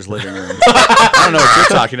my mother's living room. I don't know what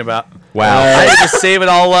you're talking about. Wow. I just save it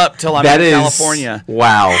all up till I'm That in is California.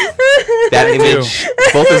 Wow. That image,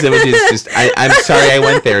 both those images. Just, I'm sorry I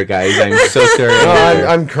went there, guys. I'm so sorry. I No, went there.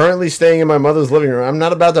 I'm currently staying in my mother's living room. I'm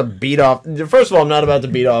not about to beat off. First of all, I'm not about to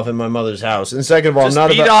beat off in my mother's house. And second of all, Just I'm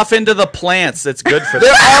not beat about. off into the plants. That's good for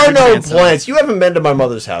There them. are no Plants. plants. You haven't been to my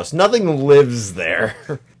mother's house. Nothing lives there.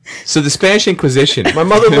 So the Spanish Inquisition. My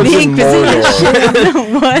mother lives The in Mordor.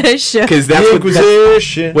 Inquisition. What a show. Because that's The what. That's,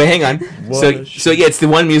 Inquisition. wait, hang on. What So, a so yeah, it's the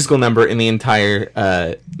one musical number in the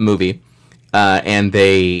entire movie,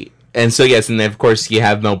 and so yes, and then of course you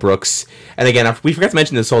have Mel Brooks, and again we forgot to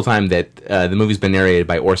mention this whole time that the movie's been narrated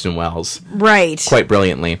by Orson Welles Right. quite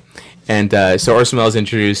brilliantly, and so Orson Welles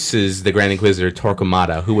introduces the Grand Inquisitor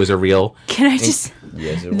Torquemada, who was a real. Can I just...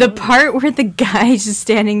 Yes, it The was. part where the guy's just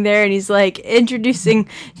standing there and he's like introducing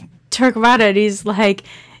Torquemada and he's like...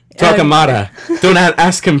 Torquemada, do not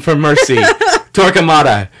ask him for mercy.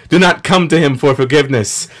 Torquemada, do not come to him for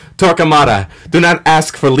forgiveness. Torquemada, do not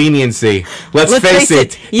ask for leniency. Let's face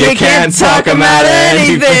it, you can't talk him out of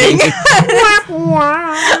anything.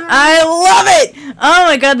 I love it. Oh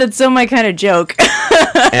my god, that's so my kind of joke.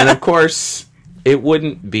 And of course, it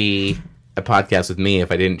wouldn't be a podcast with me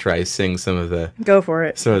if I didn't try to sing some of the Go for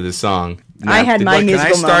it. song. I had my Can I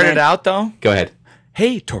musical start moment. it out though? Go ahead.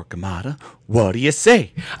 Hey, Torquemada, what do you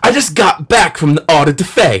say? I just got back from the Auto de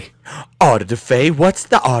Fe. Order de fe? What's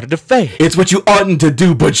the order de fe? It's what you oughtn't to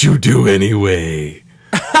do, but you do anyway.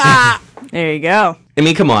 There you go. I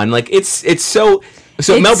mean, come on, like it's so.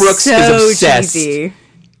 So Mel It's Brooks so is obsessed cheesy.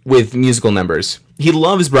 with musical numbers. He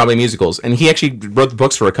loves Broadway musicals, and he actually wrote the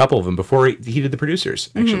books for a couple of them before he did the producers,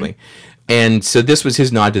 actually. And so this was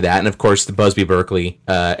his nod to that, and of course the Busby Berkeley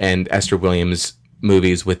and Esther Williams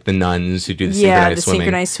movies with the nuns who do the Yeah, synchronized the swimming.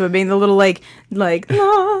 synchronized swimming, the little like la,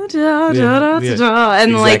 da, da, da, yeah. da,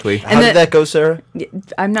 and Exactly. like, How and did that go, Sarah?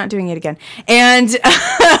 I'm not doing it again. And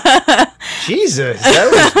Jesus,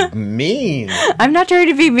 that was mean. I'm not trying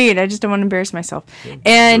to be mean. I just don't want to embarrass myself.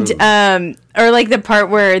 And or like the part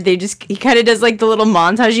where he kind of does like the little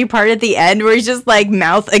montagey part at the end where he's just like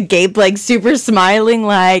mouth agape, like super smiling,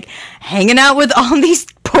 like hanging out with all these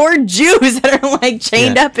poor Jews that are like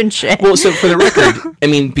chained up and shit. Well, so for the record, I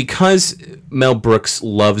mean, because Mel Brooks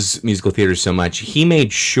loves musical theater so much, he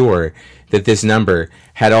made sure that this number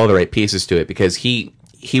had all the right pieces to it, because he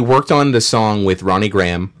worked on the song with Ronnie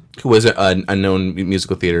Graham, who was a known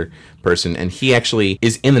musical theater person, and he actually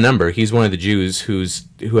is in the number. He's one of the Jews who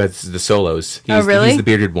has the solos. Oh, really? He's the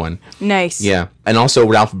bearded one. Nice. Yeah. And also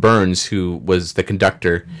Ralph Burns, who was the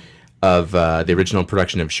conductor of the original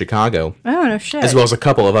production of Chicago, Oh, no shit. as well as a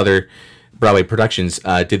couple of other Broadway productions,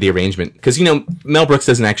 did the arrangement. Because, Mel Brooks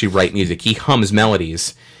doesn't actually write music. He hums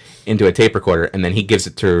melodies into a tape recorder, and then he gives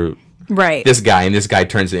it to Right. this guy, and this guy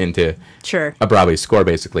turns it into Sure. a Broadway score,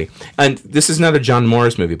 basically. And this is another John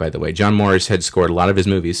Morris movie, by the way. John Morris had scored a lot of his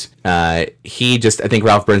movies. I think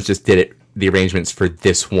Ralph Burns just did the arrangements for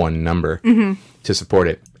this one number to support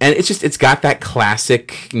it. And it's got that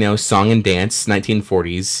classic, song and dance,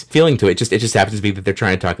 1940s feeling to it. It just happens to be that they're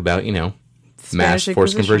trying to talk about, mass Spanish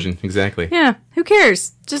forced Inquisition. conversion. Exactly. Yeah. Who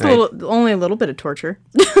cares? Just Right. only a little bit of torture.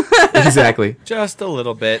 Exactly. Just a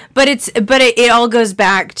little bit. But it all goes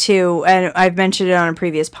back to, and I've mentioned it on a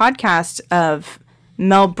previous podcast, of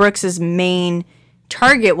Mel Brooks's main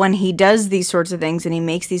target when he does these sorts of things and he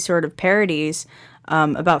makes these sort of parodies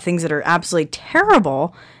about things that are absolutely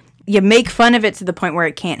terrible. You make fun of it to the point where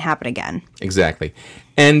it can't happen again. Exactly.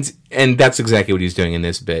 And that's exactly what he's doing in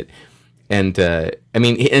this bit. And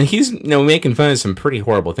he's making fun of some pretty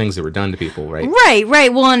horrible things that were done to people, right?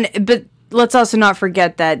 Right. Well, but let's also not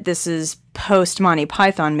forget that this is post Monty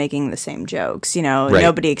Python making the same jokes. Right.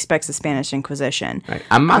 Nobody expects the Spanish Inquisition. Right.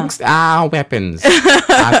 Amongst our weapons,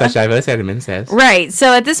 are such diverse elements as. Right.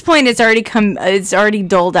 So at this point, it's already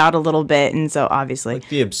doled out a little bit, and so obviously,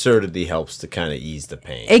 The absurdity helps to kind of ease the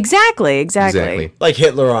pain. exactly. Like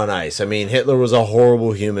Hitler on ice. I mean, Hitler was a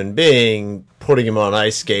horrible human being. Putting him on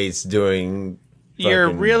ice skates, doing.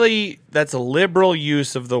 That's a liberal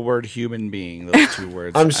use of the word human being, those two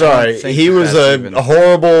words. I'm I sorry. don't think He was that's a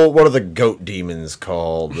horrible. What are the goat demons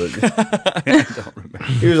called? I don't remember.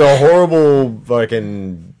 He was a horrible,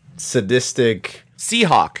 fucking sadistic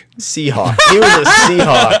Seahawk. Seahawk. He was a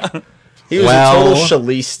Seahawk. He was a total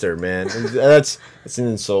shalister, man. And that's an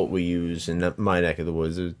insult we use in my neck of the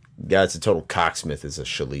woods. That's a total cocksmith. Is a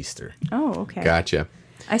shalister. Oh, okay. Gotcha.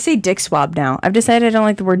 I say dick swab now. I've decided I don't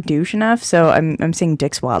like the word douche enough, so I'm saying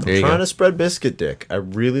dick swab. There you Trying go. to spread biscuit dick. I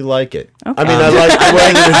really like it. Okay. I mean, I like the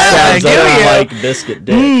way it sounds. I don't like biscuit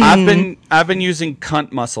dick. I've been using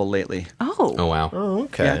cunt muscle lately. Oh. Oh, wow. Oh,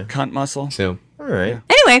 okay. Yeah, cunt muscle. So All right.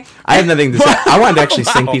 Anyway, I have nothing to say. I wanted to actually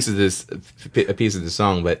sing a piece of the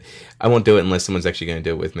song, but I won't do it unless someone's actually going to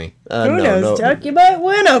do it with me. No. Chuck? You might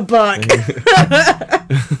win a buck.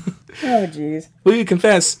 Oh, jeez. Will you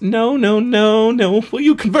confess? No, no, no, no. Will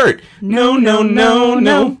you convert? No, no, no,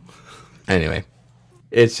 no. Anyway,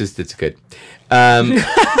 it's good. Thank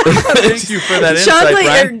you for that Sean's insight, like,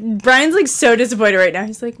 Brian. Brian's like so disappointed right now.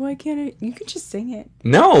 He's like, why can't I? You could just sing it.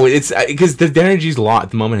 No, it's because the energy's lost.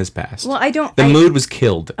 The moment has passed. Well, I don't. The mood was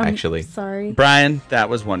killed, actually. Sorry. Brian, that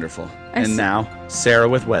was wonderful. And now, Sarah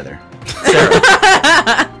with weather.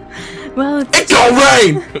 Well, It's gonna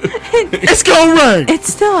rain! It's gonna rain!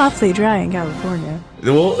 it's still awfully dry in California.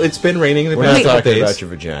 Well, it's been raining in the We're past not couple talking days. about your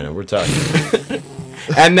vagina. We're talking.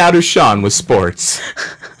 And now to Sean with sports.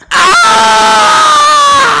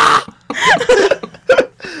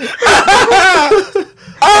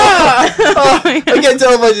 I can't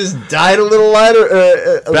tell if I just died a little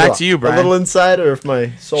lighter. Back to you, Brian. A little inside, or if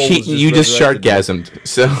my soul. was You just resurrected. sharkgasmed.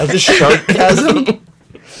 So I just sharkgasm.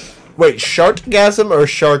 Wait, sharkgasm or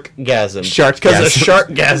sharkgasm? Sharkgasm. Because a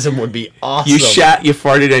sharkgasm would be awesome. you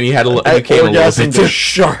farted, and you had I became a little orgasmed bit. a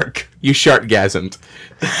shark. You sharkgasmed.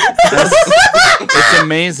 It's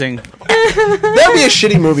amazing. That'd be a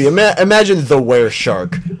shitty movie. Imagine The Were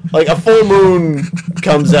Shark. Like a full moon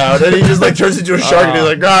comes out and he just like turns into a shark and he's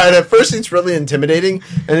like, ah, and at first it's really intimidating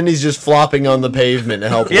and then he's just flopping on the pavement to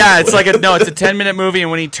help. Yeah, it's like it's a 10-minute movie, and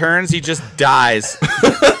when he turns, he just dies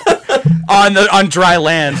on dry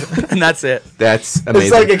land, and that's it. That's amazing.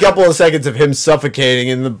 It's like a couple of seconds of him suffocating,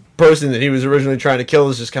 and the person that he was originally trying to kill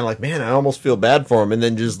is just kind of like, man, I almost feel bad for him, and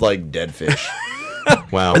then just like dead fish.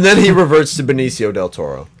 wow. And then he reverts to Benicio del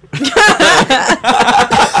Toro.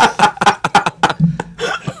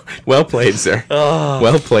 Well played, sir.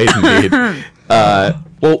 Well played indeed.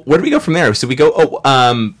 Well, where do we go from there? So we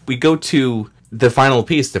go to the final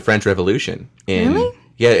piece, the French Revolution. Really?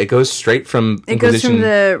 Yeah, it goes straight from It goes from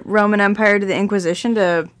the Roman Empire to the Inquisition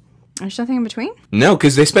to... There's nothing in between? No,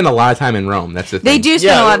 because they spend a lot of time in Rome. That's the thing. They do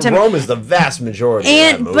spend a lot of time. Rome is the vast majority of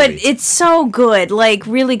that movie. But it's so good. Like,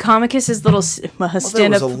 really, Comicus's little there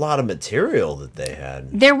stand-up... was a lot of material that they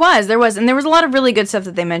had. There was. And there was a lot of really good stuff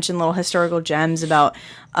that they mentioned, little historical gems about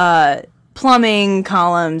plumbing,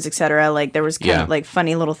 columns, etc. Like, there was kind of, like,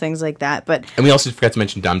 funny little things like that. But And we also forgot to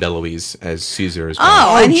mention Dom DeLuise as Caesar as well.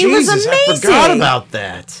 Oh, and he was Jesus, amazing! I forgot about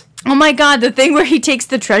that. Oh my god, the thing where he takes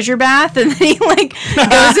the treasure bath and then he like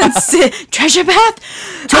goes and treasure bath?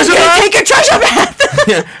 Treasure bath? Take a treasure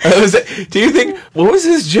bath! Do you think, what was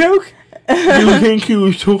his joke? You think he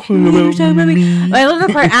was talking about me? I love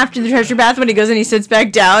the part after the treasure bath when he goes and he sits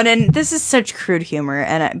back down, and this is such crude humor,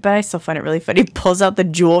 but I still find it really funny. He pulls out the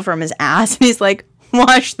jewel from his ass and he's like,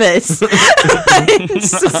 wash this.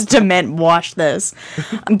 It's just dement, wash this.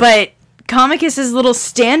 But Comicus's little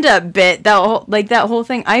stand-up bit, that whole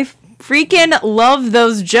thing, I freaking love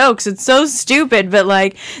those jokes. It's so stupid, but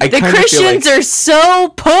like the Christians are so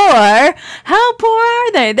poor. How poor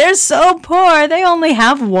are they? They're so poor. They only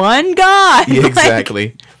have one God. Yeah,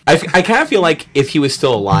 exactly. I kind of feel like if he was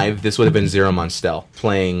still alive, this would have been Zero Monstel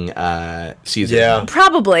playing Caesar. Yeah,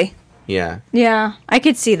 probably. Yeah, I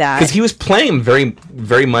could see that because he was playing him very,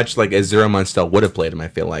 very much like as Zero Monstel would have played him. I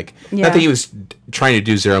feel like not that he was trying to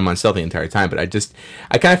do Zero Monstel the entire time, but I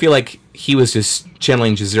kind of feel like he was just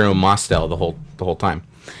channeling Zero Mostel the whole time.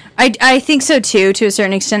 I think so too, to a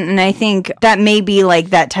certain extent, and I think that may be like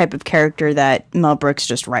that type of character that Mel Brooks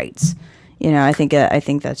just writes. You know, I think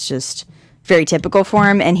that's just very typical for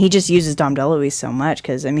him, and he just uses Dom DeLuise so much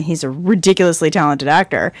because I mean he's a ridiculously talented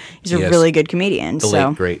actor. He's a really good comedian. The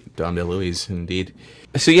late great Dom DeLuise, indeed.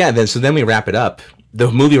 So yeah, then we wrap it up. The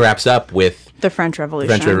movie wraps up with the French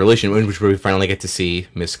Revolution. In which we finally get to see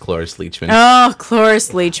Miss Cloris Leachman. Oh,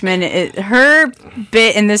 Cloris Leachman! Her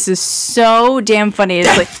bit in this is so damn funny.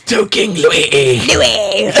 It's like to King Louis.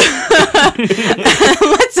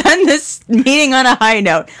 Let's end this meeting on a high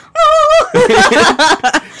note.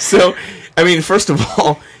 So. I mean, first of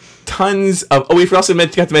all, tons of... Oh, we also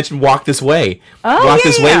got to mention Walk This Way. Walk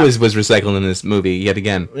This Way was recycled in this movie yet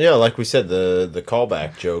again. Yeah, like we said, the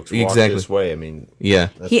callback jokes. Walk This Way, I mean... Yeah.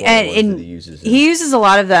 That's he uses. He uses a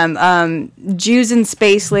lot of them. Jews in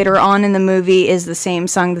Space later on in the movie is the same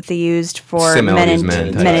song that they used for Men in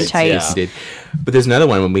Tights. Yeah. But there's another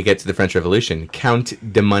one when we get to the French Revolution.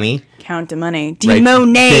 Count de Money. Count de Money. De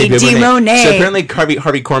Monet. So apparently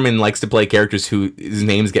Harvey Korman likes to play characters whose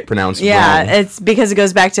names get pronounced wrong. Yeah, it's because it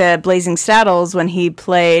goes back to Blazing Saddles when he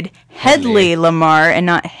played Hedley Lamar and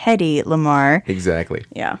not Hedy Lamar. Exactly.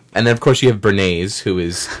 Yeah. And then, of course, you have Bernays, who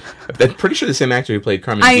is... I'm pretty sure the same actor who played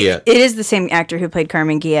Carmen Gia. It is the same actor who played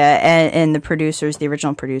Carmen Gia and the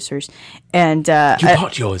original producers. And you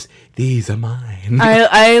bought yours. These are mine.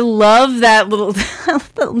 I love that little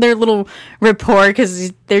their little rapport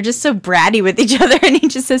because they're just so bratty with each other, and he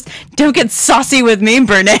just says, "Don't get saucy with me,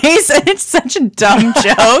 Bernays," and it's such a dumb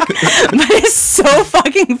joke, but it's so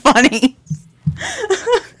fucking funny.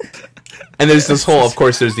 And there's this whole, of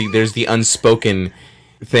course, there's the unspoken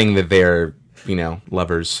thing that they're,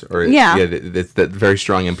 lovers, or it's that very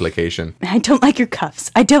strong implication. I don't like your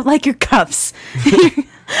cuffs. I don't like your cuffs.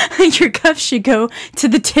 Your cuffs should go to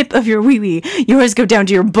the tip of your wee-wee. Yours go down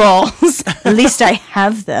to your balls. At least I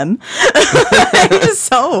have them.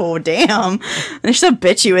 So damn. They're so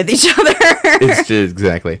bitchy with each other.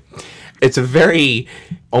 Exactly. It's a very,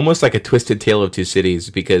 almost like a twisted tale of two cities,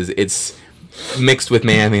 because it's mixed with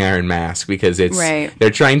Man in the Iron Mask, because they're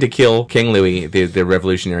trying to kill King Louis, the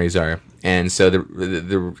revolutionaries are. And so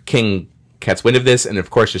the king gets wind of this, and of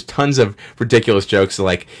course there's tons of ridiculous jokes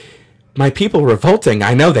like, "My people are revolting.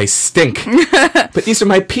 I know they stink, but these are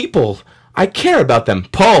my people. I care about them.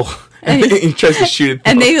 Pull." And he tries to shoot it.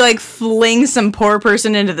 And they like fling some poor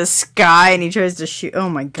person into the sky, and he tries to shoot. Oh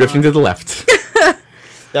my god! Drifting to the left.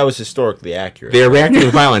 That was historically accurate. They are reacting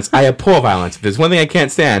to violence. I abhor violence. If there's one thing I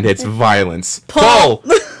can't stand, it's violence. Pull.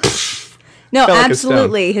 No,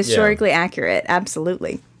 absolutely historically accurate.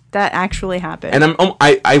 Absolutely. That actually happened. And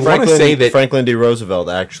I want to say that Franklin D. Roosevelt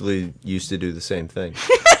actually used to do the same thing.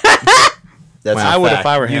 That's I would if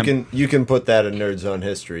I were him. You can put that in Nerds on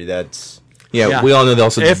History. That's yeah. We all know they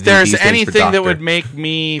also. If there's anything that would make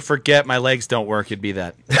me forget my legs don't work, it'd be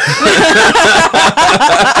that.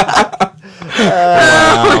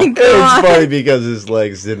 Oh my god! It's funny because his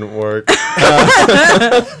legs didn't work.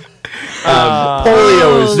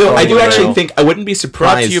 Polio is. No, I do actually think I wouldn't be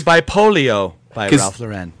surprised. Brought to you by Polio by Ralph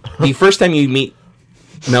Lauren. The first time you meet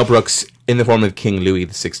Mel Brooks in the form of King Louis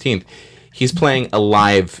XVI, he's playing a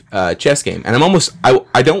live chess game, and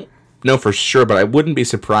I don't know for sure, but I wouldn't be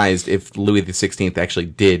surprised if Louis XVI actually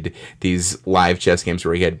did these live chess games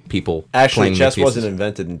where he had people Actually, playing chess their pieces. wasn't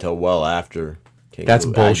invented until well after King That's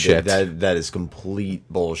Louis. bullshit. That is complete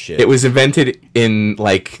bullshit. It was invented in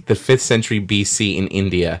like the 5th century BC in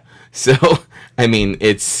India. So, I mean,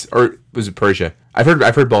 was it Persia? I've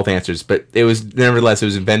heard both answers, but it was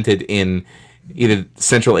invented in either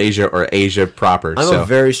Central Asia or Asia proper. I'm a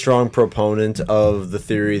very strong proponent of the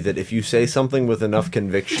theory that if you say something with enough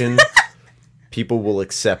conviction, people will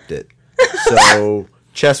accept it. So,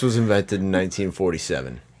 chess was invented in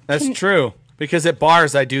 1947. That's true. Because at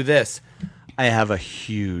bars, I do this. I have a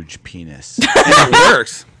huge penis. And it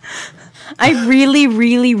works. I really,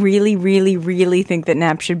 really, really, really, really think that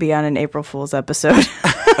Nap should be on an April Fool's episode.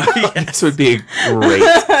 This would be great.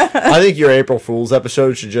 I think your April Fool's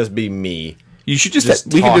episode should just be me. You should just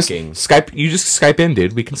Just talking. Skype. You just Skype in,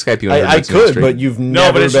 dude. We can Skype you in. I could, but you've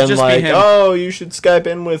never but it should been just be like, him. oh, you should Skype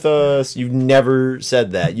in with us. You've never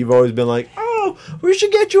said that. You've always been like, oh, we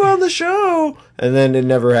should get you on the show. And then it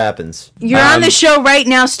never happens. You're on the show right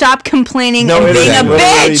now. Stop complaining No, and it being a has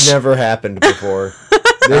literally bitch. never happened before.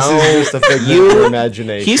 This is just a figment of your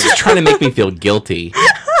imagination. He's just trying to make me feel guilty.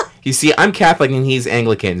 You see, I'm Catholic and he's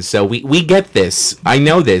Anglican, so we get this. I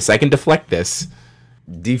know this. I can deflect this.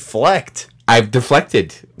 Deflect. I've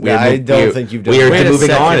deflected. I don't think you've done We are that.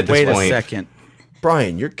 moving on at this Wait point. a second.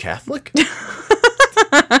 Brian, you're Catholic?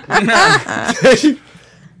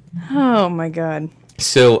 Oh my god.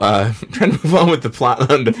 So, trying to move on with the plot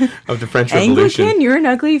of the French Revolution. Anglican, you're an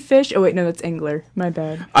ugly fish. Oh wait, no, that's Angler. My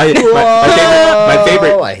bad. My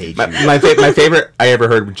favorite. I hate you. My favorite I ever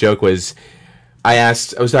heard joke was, I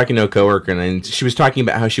was talking to a coworker and she was talking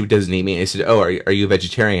about how she doesn't eat meat. I said, "Oh, are you a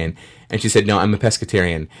vegetarian?" And she said, "No, I'm a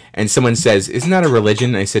pescatarian." And someone says, "Isn't that a religion?"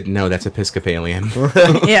 And I said, "No, that's Episcopalian."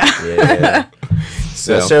 Yeah. Yeah.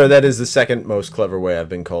 So, Sarah, that is the second most clever way I've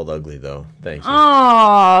been called ugly, though. Thank you.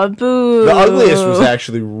 Aw, boo. The ugliest was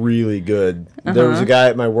actually really good. There was a guy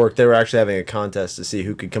at my work. They were actually having a contest to see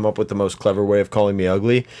who could come up with the most clever way of calling me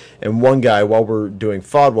ugly. And one guy, while we're doing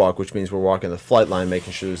FOD walk, which means we're walking the flight line,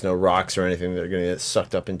 making sure there's no rocks or anything that are going to get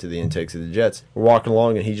sucked up into the intakes of the jets. We're walking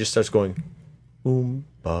along, and he just starts going,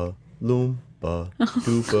 Oompa, loompa,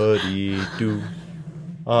 doo-ba-dee, doo.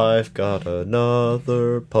 I've got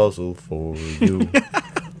another puzzle for you.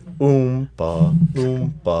 Oompa,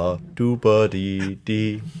 loompa,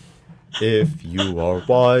 doo-ba-dee-dee. If you are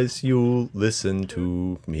wise, you'll listen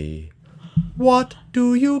to me. What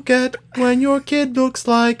do you get when your kid looks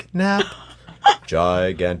like Nap?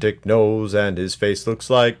 Gigantic nose and his face looks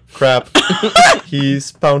like crap.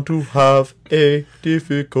 He's bound to have a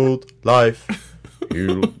difficult life.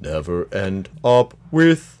 He'll never end up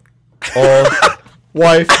with a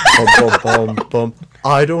wife. Bum, bum, bum, bum.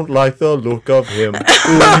 I don't like the look of him. And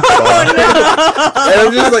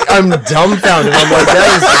I'm just like, I'm dumbfounded. I'm like,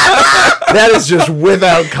 that is just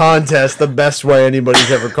without contest the best way anybody's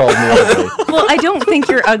ever called me ugly. Well, I don't think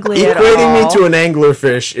you're ugly at all. Equating me to an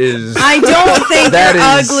anglerfish is... I don't think That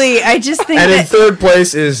you're is- ugly. I just think And in that... third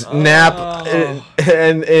place is Nap.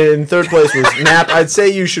 And in third place was Nap. I'd say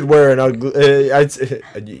you should wear an ugly...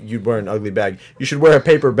 you'd wear an ugly bag. You should wear a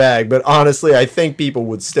paper bag, but honestly, I think people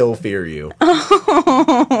would still fear you.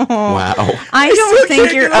 wow. I don't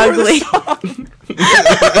think you're ugly.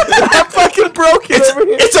 I fucking broke it.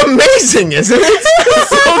 It's amazing, isn't it? It's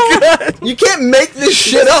so good. You can't make this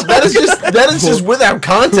shit up. That is just without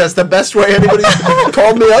contest the best way anybody's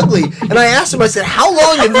called me ugly. And I asked him, I said, how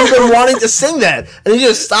long have you been wanting to sing that? And he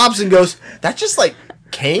just stops and goes, that just like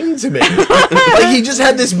came to me. Like he just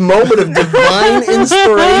had this moment of divine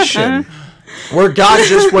inspiration where God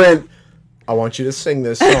just went, I want you to sing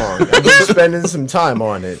this song. I've been spending some time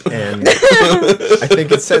on it, and I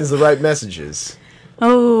think it sends the right messages.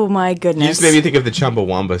 Oh my goodness. You just made me think of the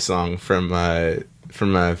Chumbawamba song from no,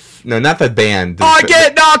 not the band. I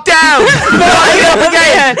get knocked down!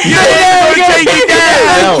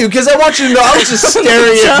 Thank you, because I want you to know I was just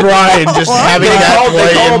staring at Brian, just having that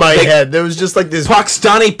play in my head. There was just like this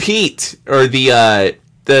Puxtani Pete, or the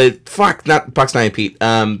not Puxtani Pete.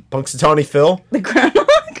 Punxsutawney Phil. The groundhog?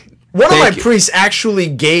 One of my Thank you. priests actually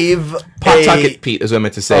gave Pawtucket Pete is what I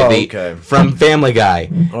meant to say. Oh, The- okay. From Family Guy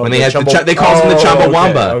when they the had Chumbo- they call him the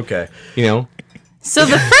Chumbawamba. Okay. You know, So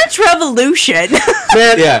the French Revolution.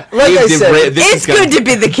 Man, Yeah, like I said, It's good to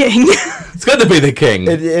be the king. It's good to be the king.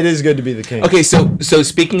 it is good to be the king. Okay, so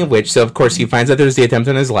speaking of which, so of course he finds out there's the attempt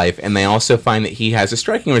on his life, and they also find that he has a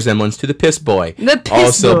striking resemblance to the Piss Boy, The Piss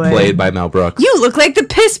also Boy. played by Mel Brooks. You look like the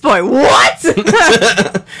Piss Boy. What?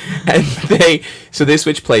 And they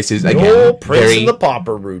switch places The again. old Prince very, and the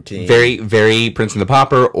Pauper routine. very, very Prince and the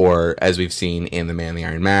Pauper, or as we've seen in The Man in the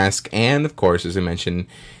Iron Mask, and of course, as I mentioned,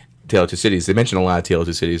 Tale of Two Cities. They mentioned a lot of Tale of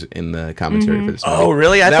Two Cities in the commentary for this movie. Oh,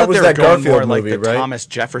 really? I That thought was they were that going Garfield more like movie, the right? Thomas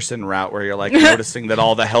Jefferson route, where you're like noticing that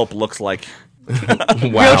all the help looks like. Wow.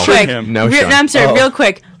 Real quick. No, Sean. I'm sorry, real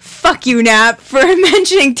quick. Fuck you, Nap, for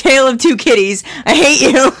mentioning Tale of Two Kitties. I hate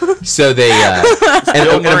you. So they, and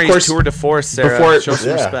of Murray's course, tour de force, Sarah. before- Show some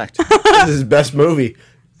Yeah. respect. This is his best movie,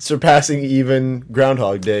 surpassing even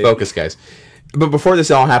Groundhog Day. focus, guys. But before this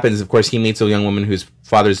all happens, of course, he meets a young woman whose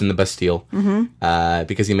father's in the Bastille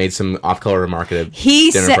because he made some off-color remark at a He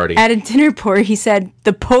dinner said party. at a dinner party, he said,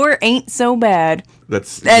 "The poor ain't so bad,"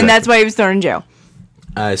 That's that's why he was thrown in jail.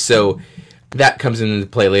 So that comes into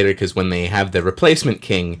play later because when they have the replacement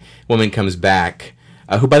king, woman comes back,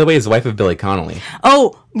 who, by the way, is the wife of Billy Connolly.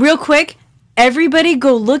 Oh, real quick, everybody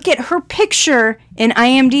go look at her picture in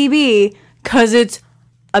IMDb because it's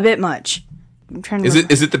a bit much. I'm trying to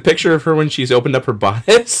remember. Is it the picture of her when she's opened up her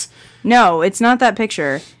bodice? No, it's not that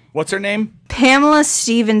picture. What's her name? Pamela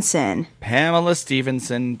Stevenson. Pamela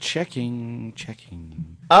Stevenson. Checking.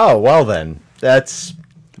 Oh, well then. That's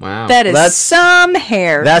Wow. That is That's- some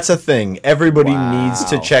hair. a thing. Everybody needs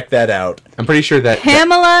to check that out. I'm pretty sure that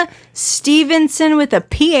Pamela Stevenson with a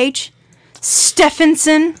PH.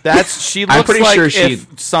 Stephenson. She I'm looks pretty like sure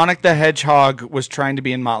if Sonic the Hedgehog was trying to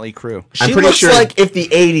be in Motley Crue. She I'm pretty looks sure- like if the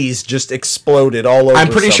 80s just exploded all over I'm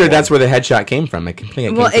pretty sure someone. that's where the headshot came from. I think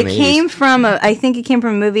it Well, came it from the came 80s. from I think it came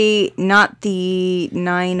from a movie, not the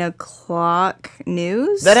 9 o'clock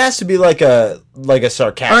news. That has to be like a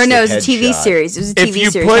sarcastic or no, it was a TV headshot. series. It was a TV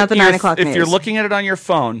series, not the 9 o'clock news. If you're looking at it on your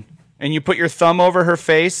phone and you put your thumb over her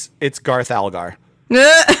face, it's Garth Algar.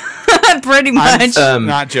 Pretty much.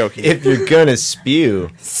 Not joking. If you're gonna spew,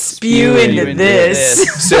 Spew into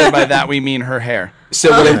this. So by that we mean her hair. So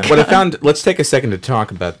what I found. Let's take a second to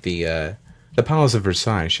talk about the Palace of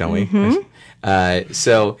Versailles, shall we?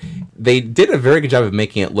 So they did a very good job of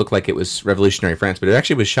making it look like it was revolutionary France, but it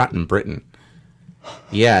actually was shot in Britain.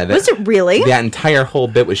 Yeah, Was it really? That entire whole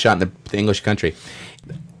bit was shot in the English country,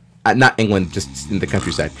 not England, just in the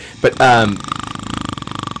countryside. But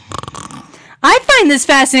I find this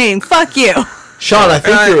fascinating. Fuck you. Sean, I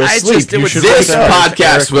think you're I asleep. just- it You was should this wake up.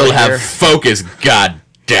 podcast will have here. focus. God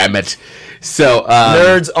damn it! So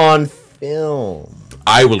Nerds on film.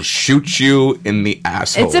 I will shoot you in the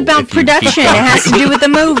asshole. It's about if you keep production. It going. has to do with the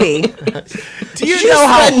movie. Do you you know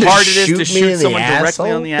how threaten to hard it is shoot to me shoot in the someone directly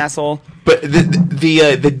asshole? on the asshole? But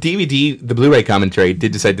the DVD, the Blu-ray commentary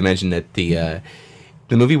did decide to mention that the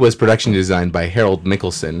movie was production designed by Harold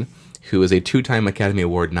Mickelson, who is a 2-time Academy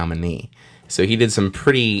Award nominee. So he did some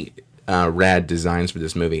pretty rad designs for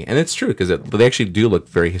this movie, and it's true because they actually do look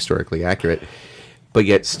very historically accurate, but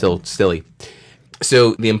yet still silly.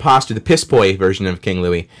 So the imposter, the piss boy version of King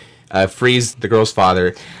Louis, frees the girl's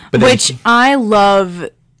father, but then, Which I love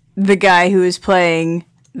the guy who is playing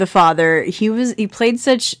the father. He played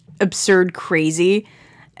such absurd crazy,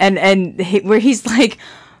 where he's like,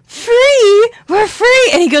 we're free,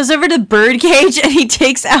 and he goes over to the bird cage and he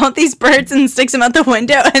takes out these birds and sticks them out the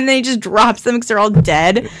window, and then he just drops them because they're all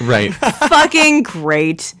dead. right, Fucking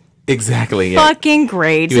great. exactly, yeah. Fucking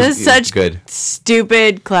great. He was- This is he was such good.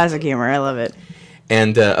 stupid classic humor. I love it.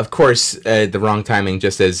 And of course, the wrong timing.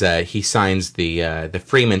 Just as he signs the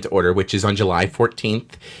freement order, which is on July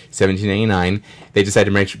 14th, 1789, they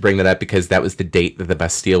decided to bring that up because that was the date that the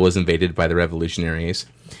Bastille was invaded by the revolutionaries.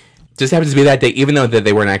 Just happens to be that date, even though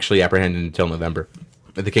they weren't actually apprehended until November.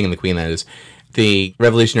 The king and the queen, that is. The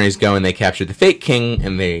revolutionaries go and they capture the fake king,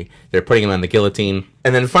 and they're putting him on the guillotine.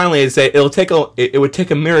 And then finally, they say it would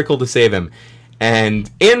take a miracle to save him. And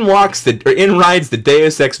in rides the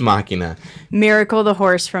Deus Ex Machina. Miracle the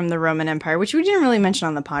horse from the Roman Empire, which we didn't really mention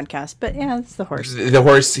on the podcast, but yeah, it's the horse. The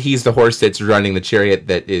horse, he's the horse that's running the chariot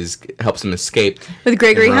that helps him escape. With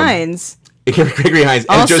Gregory in Rome. Hines. Gregory Hines.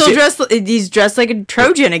 And Also he's dressed like a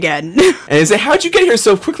Trojan again. And he said, how'd you get here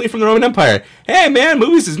so quickly from the Roman Empire? Hey, man,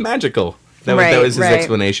 movies is magical. That was his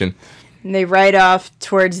explanation. And they ride off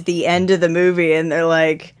towards the end of the movie, and they're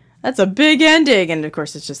like, that's a big ending. And of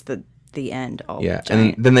course, it's just the end. All Yeah, giant.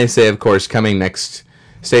 and then they say, of course, coming next,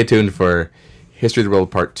 stay tuned for History of the World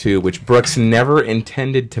Part 2, which Brooks never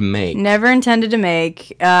intended to make. Never intended to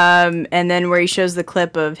make. And then where he shows the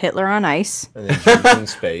clip of Hitler on ice. And then Jesus in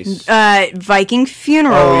space. Viking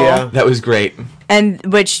funeral. Oh, yeah. That was great. And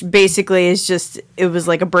which basically is just, it was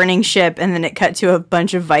like a burning ship, and then it cut to a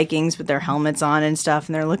bunch of Vikings with their helmets on and stuff,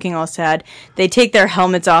 and they're looking all sad. They take their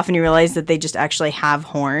helmets off, and you realize that they just actually have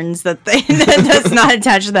horns that's not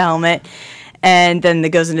attached to the helmet. And then it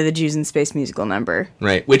goes into the Jews in Space musical number.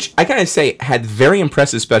 Right, which I gotta say had very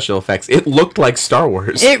impressive special effects. It looked like Star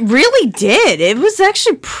Wars. It really did. It was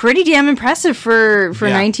actually pretty damn impressive for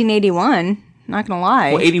 1981. Not gonna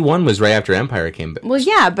lie. Well, 81 was right after Empire came. Well,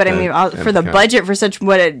 yeah, but I mean, for the budget for such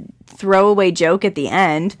a throwaway joke at the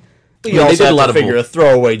end. You also have to figure a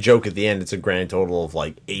throwaway joke at the end. It's a grand total of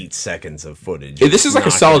like 8 seconds of footage. This is like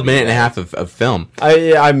a solid minute and a half of film.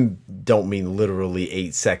 I don't mean literally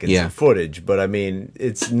 8 seconds of footage, but I mean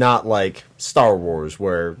it's not like Star Wars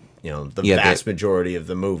where the vast majority of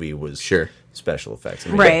the movie was special effects.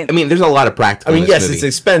 Right. I mean, there's a lot of practical. Yes, it's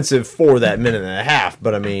expensive for that minute and a half,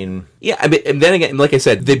 but I mean, and then again, like I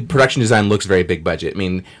said, the production design looks very big budget. I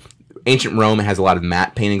mean, Ancient Rome has a lot of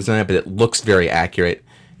matte paintings on it, but it looks very accurate.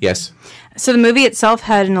 Yes. So the movie itself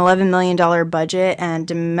had an $11 million budget and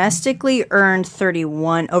domestically earned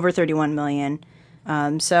over $31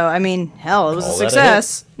 million. So I mean, hell, it was a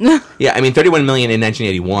success. Yeah, I mean, $31 million in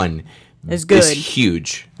 1981 is good. Is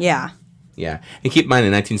huge. Yeah. Yeah, and keep in mind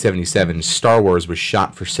in 1977, Star Wars was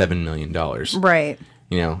shot for $7 million. Right.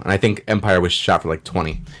 And I think Empire was shot for like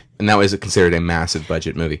 20. And that was considered a massive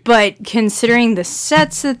budget movie. But considering the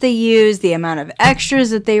sets that they used, the amount of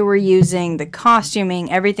extras that they were using, the costuming,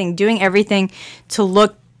 doing everything to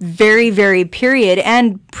look very, very period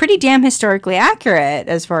and pretty damn historically accurate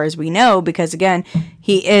as far as we know, because again,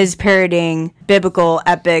 he is parodying biblical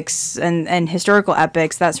epics and historical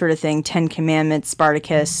epics, that sort of thing, 10 Commandments,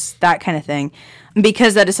 Spartacus, that kind of thing.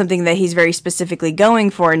 Because that is something that he's very specifically going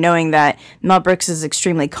for, knowing that Mel Brooks is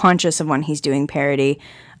extremely conscious of when he's doing parody.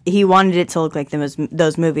 He wanted it to look like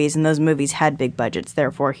those movies, and those movies had big budgets.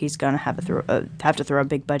 Therefore, he's going to have to throw a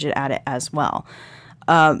big budget at it as well.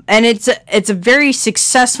 And it's a very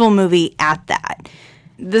successful movie at that.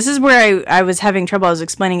 This is where I was having trouble. I was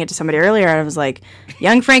explaining it to somebody earlier, and I was like,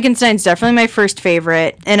 Young Frankenstein's definitely my first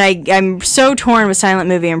favorite. And I'm so torn with Silent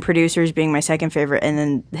Movie and Producers being my second favorite, and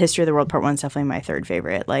then History of the World Part 1 is definitely my third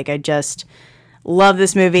favorite. Like, I just love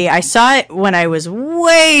this movie. I saw it when I was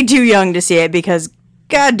way too young to see it because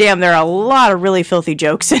goddamn, there are a lot of really filthy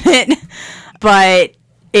jokes in it, but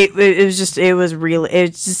it was just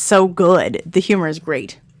so good. The humor is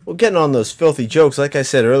great. Well, getting on those filthy jokes, like I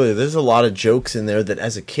said earlier, there's a lot of jokes in there that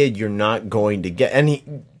as a kid you're not going to get.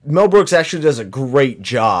 And Mel Brooks actually does a great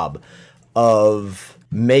job of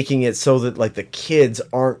making it so that like the kids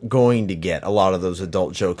aren't going to get a lot of those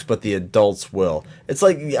adult jokes, but the adults will. It's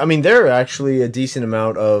like, I mean, there are actually a decent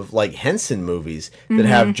amount of like Henson movies that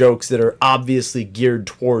have jokes that are obviously geared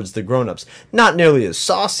towards the grown-ups. Not nearly as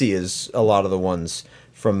saucy as a lot of the ones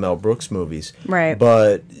from Mel Brooks movies. Right.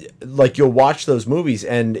 But like you'll watch those movies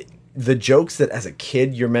and the jokes that as a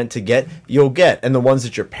kid you're meant to get, you'll get. And the ones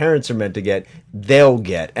that your parents are meant to get, they'll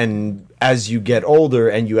get. And as you get older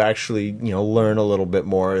and you actually, learn a little bit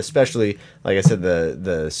more, especially, like I said,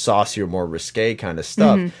 the saucier, more risque kind of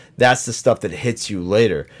stuff, that's the stuff that hits you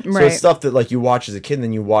later. Right. So it's stuff that like you watch as a kid and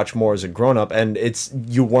then you watch more as a grown-up, and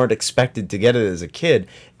you weren't expected to get it as a kid.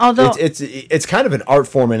 Although it's kind of an art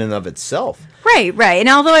form in and of itself. Right. And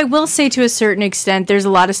although I will say to a certain extent, there's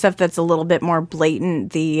a lot of stuff that's a little bit more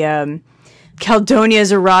blatant. The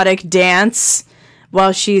Caldonia's erotic dance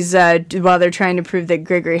while they're trying to prove that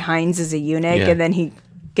Gregory Hines is a eunuch, and then he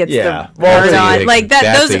gets the hard on like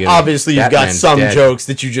that. Those obviously you've got some jokes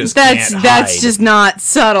that you just can't hide. That's just not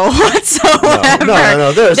subtle whatsoever.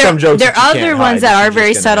 No. There are some jokes. There are other ones that are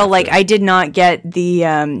very subtle. Like I did not get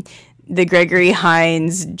the Gregory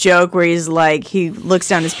Hines joke where he's like, he looks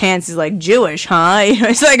down his pants, he's like, Jewish, huh?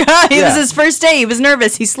 He's like, it was his first day, he was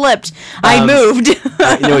nervous, he slipped, I moved.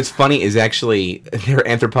 What's funny is actually, there are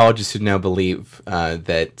anthropologists who now believe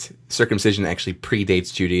that circumcision actually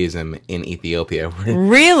predates Judaism in Ethiopia.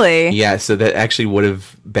 Really? Yeah, so that actually would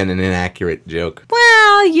have been an inaccurate joke.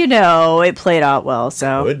 Well, it played out well,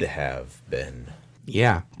 so. Would have been.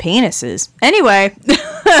 Yeah. Penises. Anyway.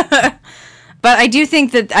 But I do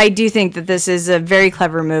think that this is a very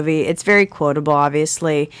clever movie. It's very quotable,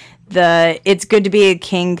 obviously. the "it's good to be a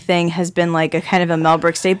king" thing has been like a kind of a Mel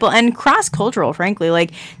Brooks staple and cross-cultural, frankly.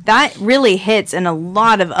 Like that really hits in a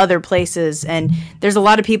lot of other places, and there's a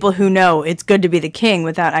lot of people who know it's good to be the king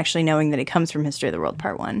without actually knowing that it comes from History of the World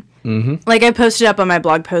Part 1. Mm-hmm. Like I posted up on my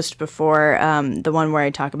blog post before, the one where I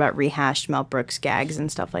talk about rehashed Mel Brooks gags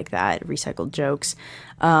and stuff like that, recycled jokes.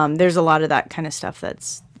 There's a lot of that kind of stuff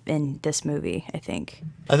that's in this movie, I think.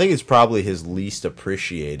 I think it's probably his least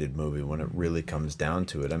appreciated movie when it really comes down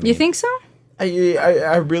to it. I mean, You think so?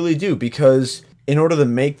 I really do, because in order to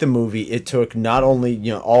make the movie, it took not only,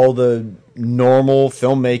 you know, all the normal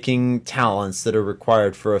filmmaking talents that are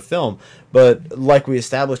required for a film, but like we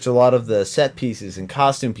established, a lot of the set pieces and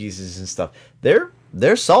costume pieces and stuff,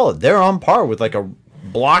 they're solid. They're on par with like a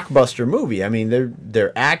blockbuster movie. I mean,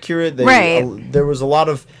 they're accurate. Right. There was a lot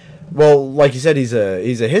of, well, like you said, he's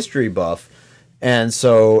a history buff, and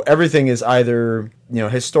so everything is either, you know,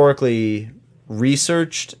 historically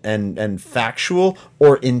researched and factual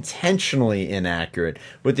or intentionally inaccurate,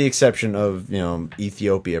 with the exception of, you know,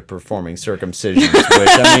 Ethiopia performing circumcisions, which,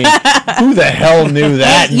 I mean, who the hell knew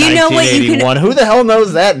that in You know what, you 1981? Who the hell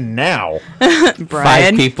knows that now?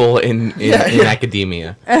 Brian? 5 people in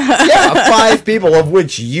academia. Yeah, 5 people, of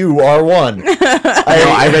which you are one.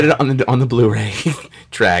 I read it on the Blu-ray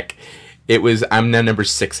track. It was, I'm now number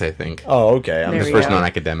 6, I think. Oh, okay. I'm There the we first go.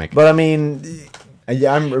 non-academic. But I mean,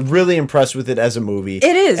 I'm really impressed with it as a movie. It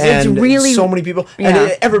is. It's And really- so many people. Yeah.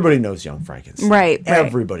 And everybody knows Young Frankenstein. Right.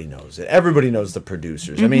 Everybody knows it. Everybody knows the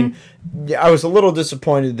producers. I Mm-hmm. mean, yeah, I was a little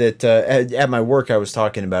disappointed that at my work I was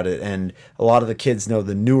talking about it, and a lot of the kids know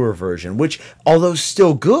the newer version, which, although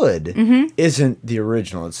still good, Mm-hmm. isn't the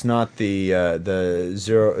original. It's not the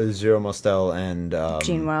Zero Mostel and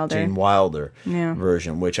Gene Wilder. Yeah.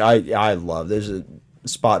 version, which I love. There's a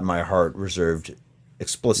spot in my heart reserved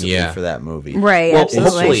explicitly Yeah. for that movie. Right, Well, absolutely.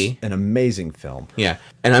 hopefully- An amazing film. Yeah,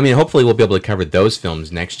 and I mean, hopefully we'll be able to cover those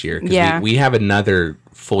films next year. 'Cause Yeah. we have another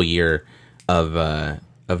full year of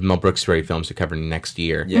Mel Brooksuary films to cover next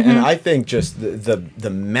year. Yeah, and I think just the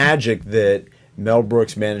magic that Mel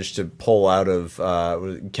Brooks managed to pull out of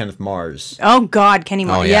Kenneth Mars Oh, God, Kenny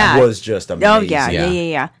Moore. Oh, yeah. Yeah. was just amazing. Oh, yeah,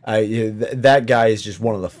 Yeah. yeah. That guy is just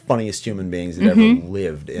one of the funniest human beings that ever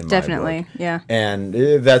lived in my Definitely, book. yeah. And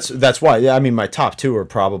that's why. Yeah, I mean, my top 2 are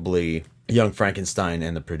probably Young Frankenstein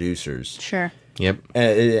and The Producers. Sure. Yep.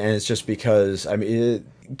 And it's just because, I mean,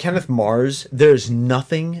 Kenneth Mars, there's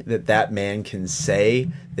nothing that man can say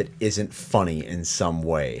that isn't funny in some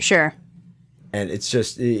way. Sure. And it's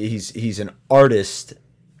just, he's an artist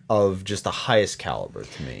of just the highest caliber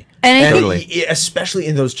to me. And I think- Totally. Especially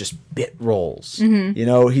in those just bit roles. Mm-hmm. You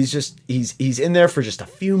know, he's in there for just a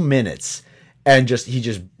few minutes, and he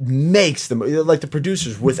just makes them, like the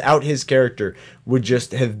producers, without his character would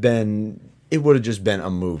just have been, it would have just been a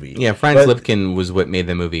movie. Yeah, Franz But- Lipkin was what made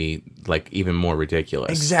the movie like even more ridiculous.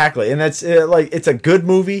 Exactly. And that's like, it's a good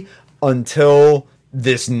movie until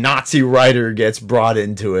this Nazi writer gets brought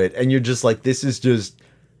into it, and you're just like, this is just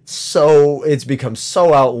so, it's become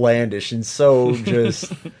so outlandish and so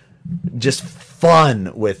just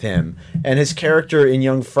fun with him. And his character in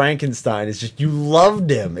Young Frankenstein is just, you loved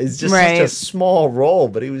him. It's just such a Right. small role,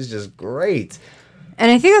 but he was just great. And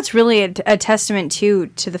I think that's really a testament, too,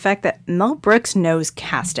 to the fact that Mel Brooks knows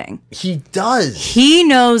casting. He does. He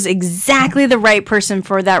knows exactly the right person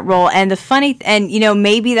for that role. And the funny, and you know,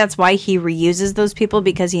 maybe that's why he reuses those people,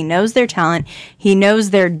 because he knows their talent, he knows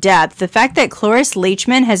their depth. The fact that Cloris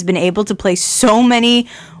Leachman has been able to play so many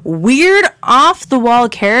weird, off-the-wall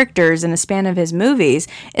characters in a span of his movies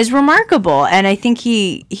is remarkable. And I think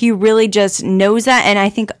he really just knows that. And I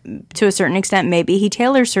think to a certain extent, maybe he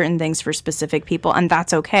tailors certain things for specific people, and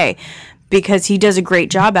that's okay, because he does a great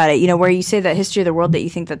job at it. You know, where you say that History of the World, that you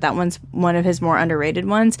think that one's one of his more underrated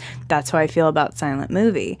ones, that's how I feel about Silent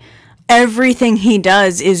Movie. Everything he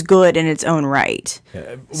does is good in its own right.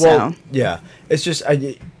 Well, yeah. It's just,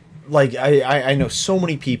 I know so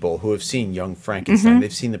many people who have seen Young Frankenstein.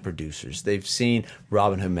 They've seen The Producers. They've seen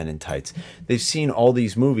Robin Hood Men in Tights. They've seen all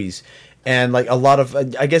these movies. And like a lot of,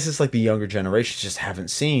 I guess it's like the younger generation just haven't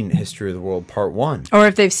seen History of the World Part 1. Or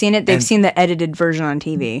if they've seen it, they've seen the edited version on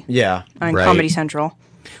TV, Yeah. on Right. Comedy Central.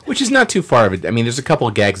 Which is not too far of it. I mean, there's a couple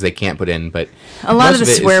of gags they can't put in, but A lot of the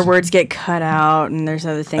most it swear is- words get cut out, and there's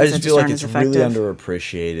other things I that just just feel like aren't it's as really effective.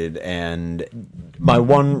 underappreciated. And my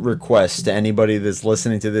one request to anybody that's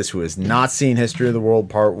listening to this who has not seen History of the World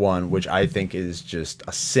Part 1, which I think is just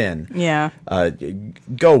a sin, Yeah.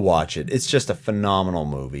 go watch it. It's just a phenomenal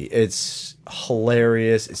movie. It's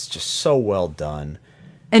hilarious. It's just so well done.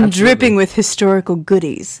 And dripping with historical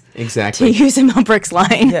goodies, to Exactly. use a Mel Brooks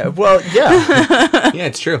line. Yeah, well, yeah. Yeah,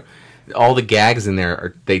 it's true. all the gags in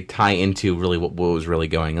there they tie into really what was really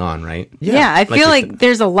going on, right? Yeah, I feel Like like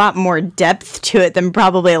there's a lot more depth to it than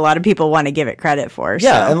probably a lot of people want to give it credit for.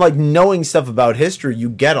 Yeah, so. and like knowing stuff about history, you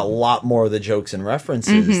get a lot more of the jokes and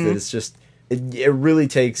references. That it's just it really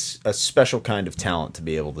takes a special kind of talent to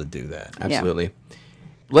be able to do that. Absolutely.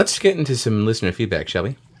 Let's get into some listener feedback, shall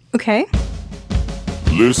we? Okay.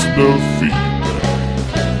 Listener feedback.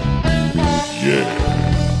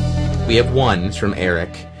 Yeah. We have one. It's from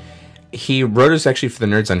Eric. He wrote us actually for the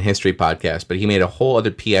Nerds on History podcast, but he made a whole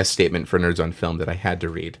other PS statement for Nerds on Film that I had to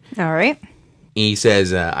read. All right. He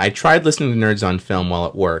says, I tried listening to Nerds on Film while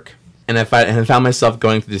at work, and I found myself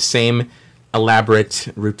going through the same elaborate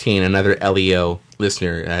routine another LEO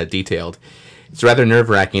listener detailed. It's rather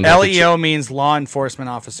nerve-wracking. LEO means law enforcement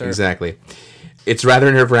officer. Exactly. It's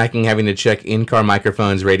rather nerve-wracking having to check in-car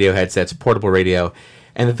microphones, radio headsets, portable radio,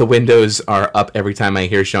 and that the windows are up every time I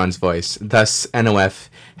hear Sean's voice. Thus, NOF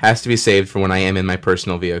has to be saved for when I am in my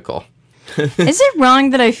personal vehicle. Is it wrong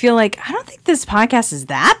that I feel like I don't think this podcast is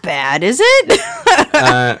that bad, is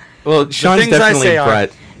it? Well, Sean's things I definitely say are- brought...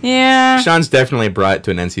 Yeah. Sean's definitely brought it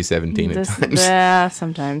to an NC-17 at times. Yeah,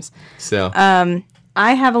 sometimes. So,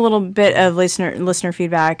 I have a little bit of listener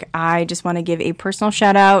feedback. I just want to give a personal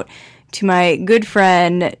shout out to my good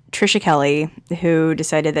friend Trisha Kelly, who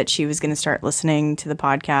decided that she was going to start listening to the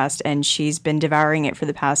podcast, and she's been devouring it for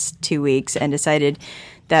the past 2 weeks, and decided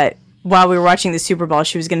that while we were watching the Super Bowl,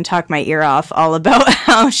 she was going to talk my ear off all about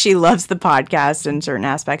how she loves the podcast and certain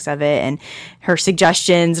aspects of it, and her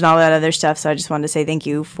suggestions and all that other stuff. So I just wanted to say thank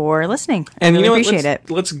you for listening. and I you really know what? appreciate it.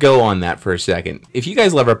 Let's go on that for a second. If you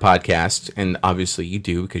guys love our podcast, and obviously you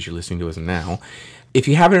do because you're listening to us now, if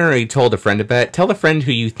you haven't already told a friend about it, tell the friend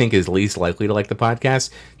who you think is least likely to like the podcast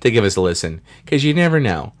to give us a listen. Because you never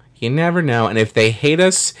know. You never know. And if they hate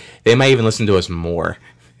us, they might even listen to us more.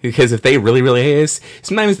 Because if they really, really hate us,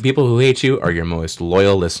 sometimes the people who hate you are your most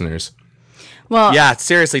loyal listeners. Well, Yeah,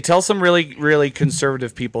 seriously, tell some really, really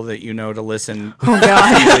conservative people that you know to listen oh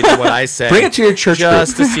God. to what I say. Bring it to your church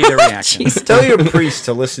just group. to see their reaction. Tell your priest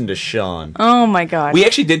to listen to Sean. Oh my God. We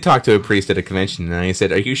actually did talk to a priest at a convention, and I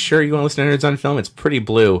said, "Are you sure you want to listen to Nerds on Film? It's pretty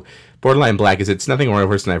blue, borderline black. It's nothing more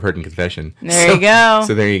worse than I've heard in confession." There you go.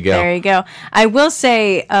 So there you go. There you go. I will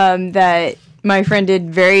say that my friend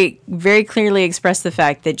did very, very clearly express the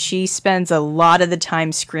fact that she spends a lot of the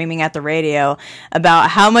time screaming at the radio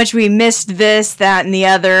about how much we missed this, that, and the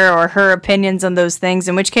other, or her opinions on those things.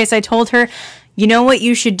 In which case I told her, you know what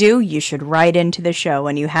you should do? You should write into the show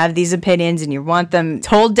when you have these opinions and you want them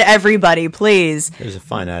told to everybody, please. There's a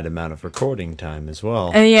finite amount of recording time as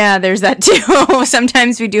well. And yeah, there's that too.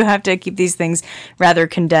 Sometimes we do have to keep these things rather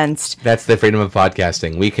condensed. That's the freedom of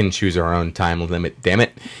podcasting. We can choose our own time limit. Damn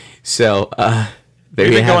it! So there We've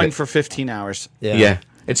you been have going it. for 15 hours. Yeah,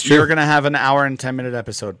 it's true. You're going to have an hour and 10-minute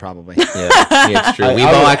episode probably. Yeah. Yeah, it's true. We've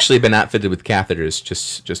all actually been outfitted with catheters,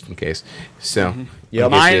 just in case. So Yeah, I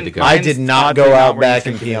guess we had to go. I did not oddly go not out where you back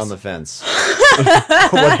think and it pee is. on the fence.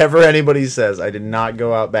 Whatever anybody says, I did not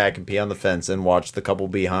go out back and pee on the fence and watch the couple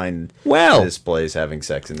behind Well. displays having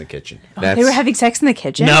sex in the kitchen. That's, They were having sex in the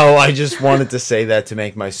kitchen? No, I just wanted to say that to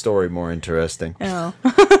make my story more interesting. Oh.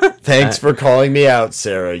 Thanks for calling me out,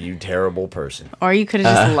 Sarah, you terrible person. Or you could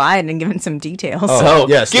have just lied and given some details. Oh,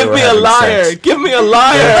 Yes, they give were me a having liar! sex. Give me a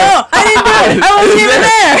liar! Oh, I didn't do it. I wasn't even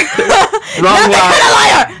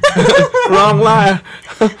there. Wrong liar!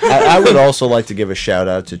 I would also like to give a shout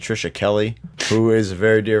out to Trisha Kelly, who is a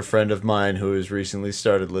very dear friend of mine who has recently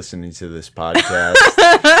started listening to this podcast.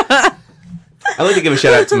 I'd like to give a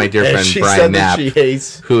shout out to my dear And friend she Brian said Knapp, that she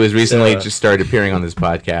hates who has recently Sarah. just started appearing on this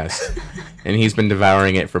podcast, and he's been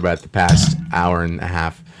devouring it for about the past hour and a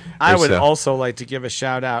half. I or would so. also like to give a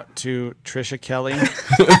shout out to Trisha Kelly.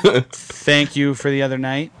 Thank you for the other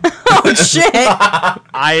night. Oh, shit.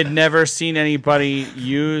 I had never seen anybody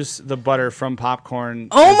use the butter from popcorn.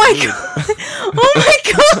 Oh, as my lube. God. Oh, my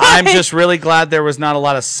God. I'm just really glad there was not a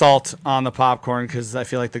lot of salt on the popcorn because I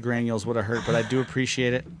feel like the granules would have hurt, but I do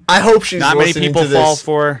appreciate it. I hope she's Not many listening people to this. fall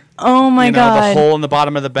for Oh, my the God. hole in the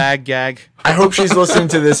bottom of the bag gag. I hope she's listening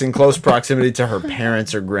to this in close proximity to her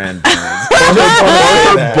parents or grandparents. Or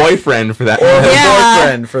her That. boyfriend, for that Or her matter. Yeah.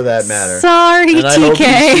 boyfriend, for that matter. Sorry, And I hope he's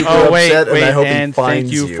TK. super Oh, wait, upset, and I hope he and finds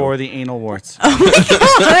thank you you. for the anal warts.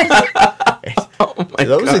 Oh my Do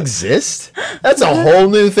those God. exist? That's a whole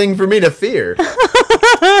new thing for me to fear.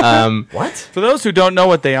 What? For those who don't know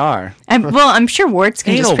what they are. Well, I'm sure warts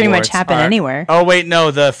can just Anal pretty much warts happen are- anywhere. Oh, wait,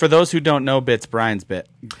 no. For those who don't know bit's Brian's bit.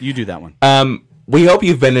 You do that one. We hope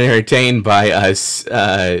you've been entertained by us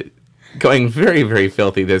going very, very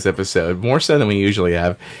filthy this episode, more so than we usually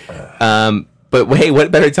have. But hey,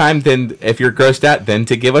 what better time than if you're grossed out than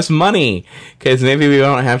to give us money? Because maybe we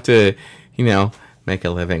don't have to, make a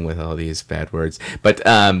living with all these bad words. But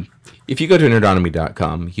if you go to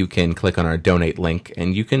nerdonomy.com, you can click on our donate link,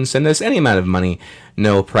 and you can send us any amount of money.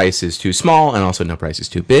 No price is too small, and also no price is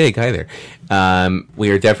too big either. We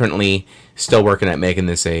are definitely still working at making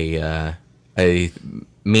this a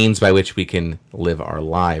means by which we can live our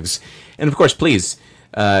lives. And of course, please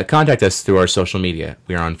contact us through our social media.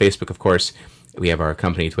 We are on Facebook, of course. We have our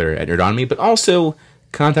company Twitter at Nerdonomy, but also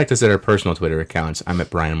contact us at our personal Twitter accounts. I'm at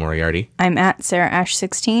Brian Moriarty. I'm at Sarah Ash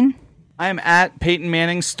 16. I'm at Peyton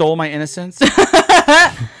Manning stole my innocence.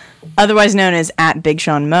 Otherwise known as at Big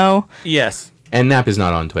Sean Mo. Yes. And Nap is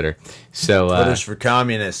not on Twitter. So Twitter's for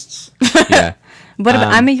communists. yeah. But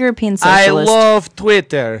I'm a European I socialist. love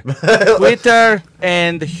Twitter. Twitter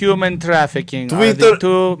and human trafficking are the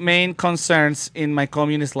two main concerns in my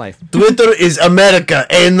communist life. Twitter is America,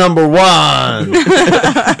 and number one.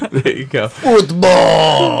 There you go.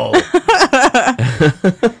 Football.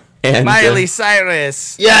 And, Miley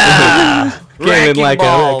Cyrus. Yeah. came in like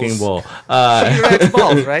balls. a wrecking ball. She wrecks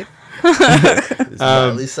balls, right? It's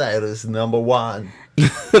Miley Cyrus, number one.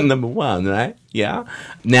 Number one, right? Yeah.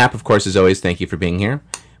 Nap, of course, as always, thank you for being here.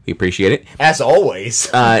 We appreciate it. As always.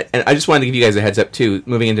 And I just wanted to give you guys a heads up, too.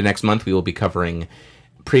 Moving into next month, we will be covering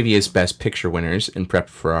previous Best Picture winners in prep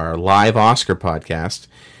for our live Oscar podcast.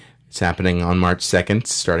 It's happening on March 2nd,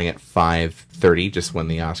 starting at 5:30, just when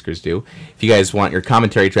the Oscars do. If you guys want your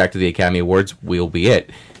commentary track to the Academy Awards, we'll be it.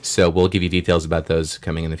 So we'll give you details about those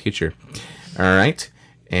coming in the future. All right.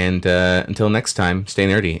 And until next time, stay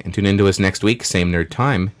nerdy. And tune in to us next week. Same nerd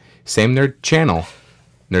time, same nerd channel,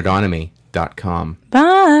 nerdonomy.com.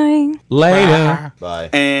 Bye. Later. Bye.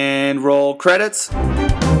 And roll credits.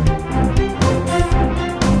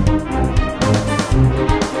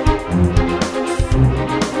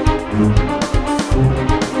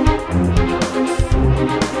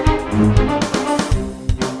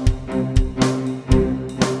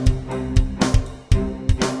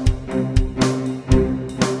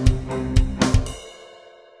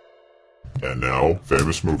 And now,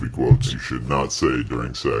 famous movie quotes you should not say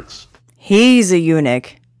during sex. He's a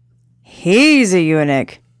eunuch. He's a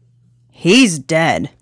eunuch. He's dead.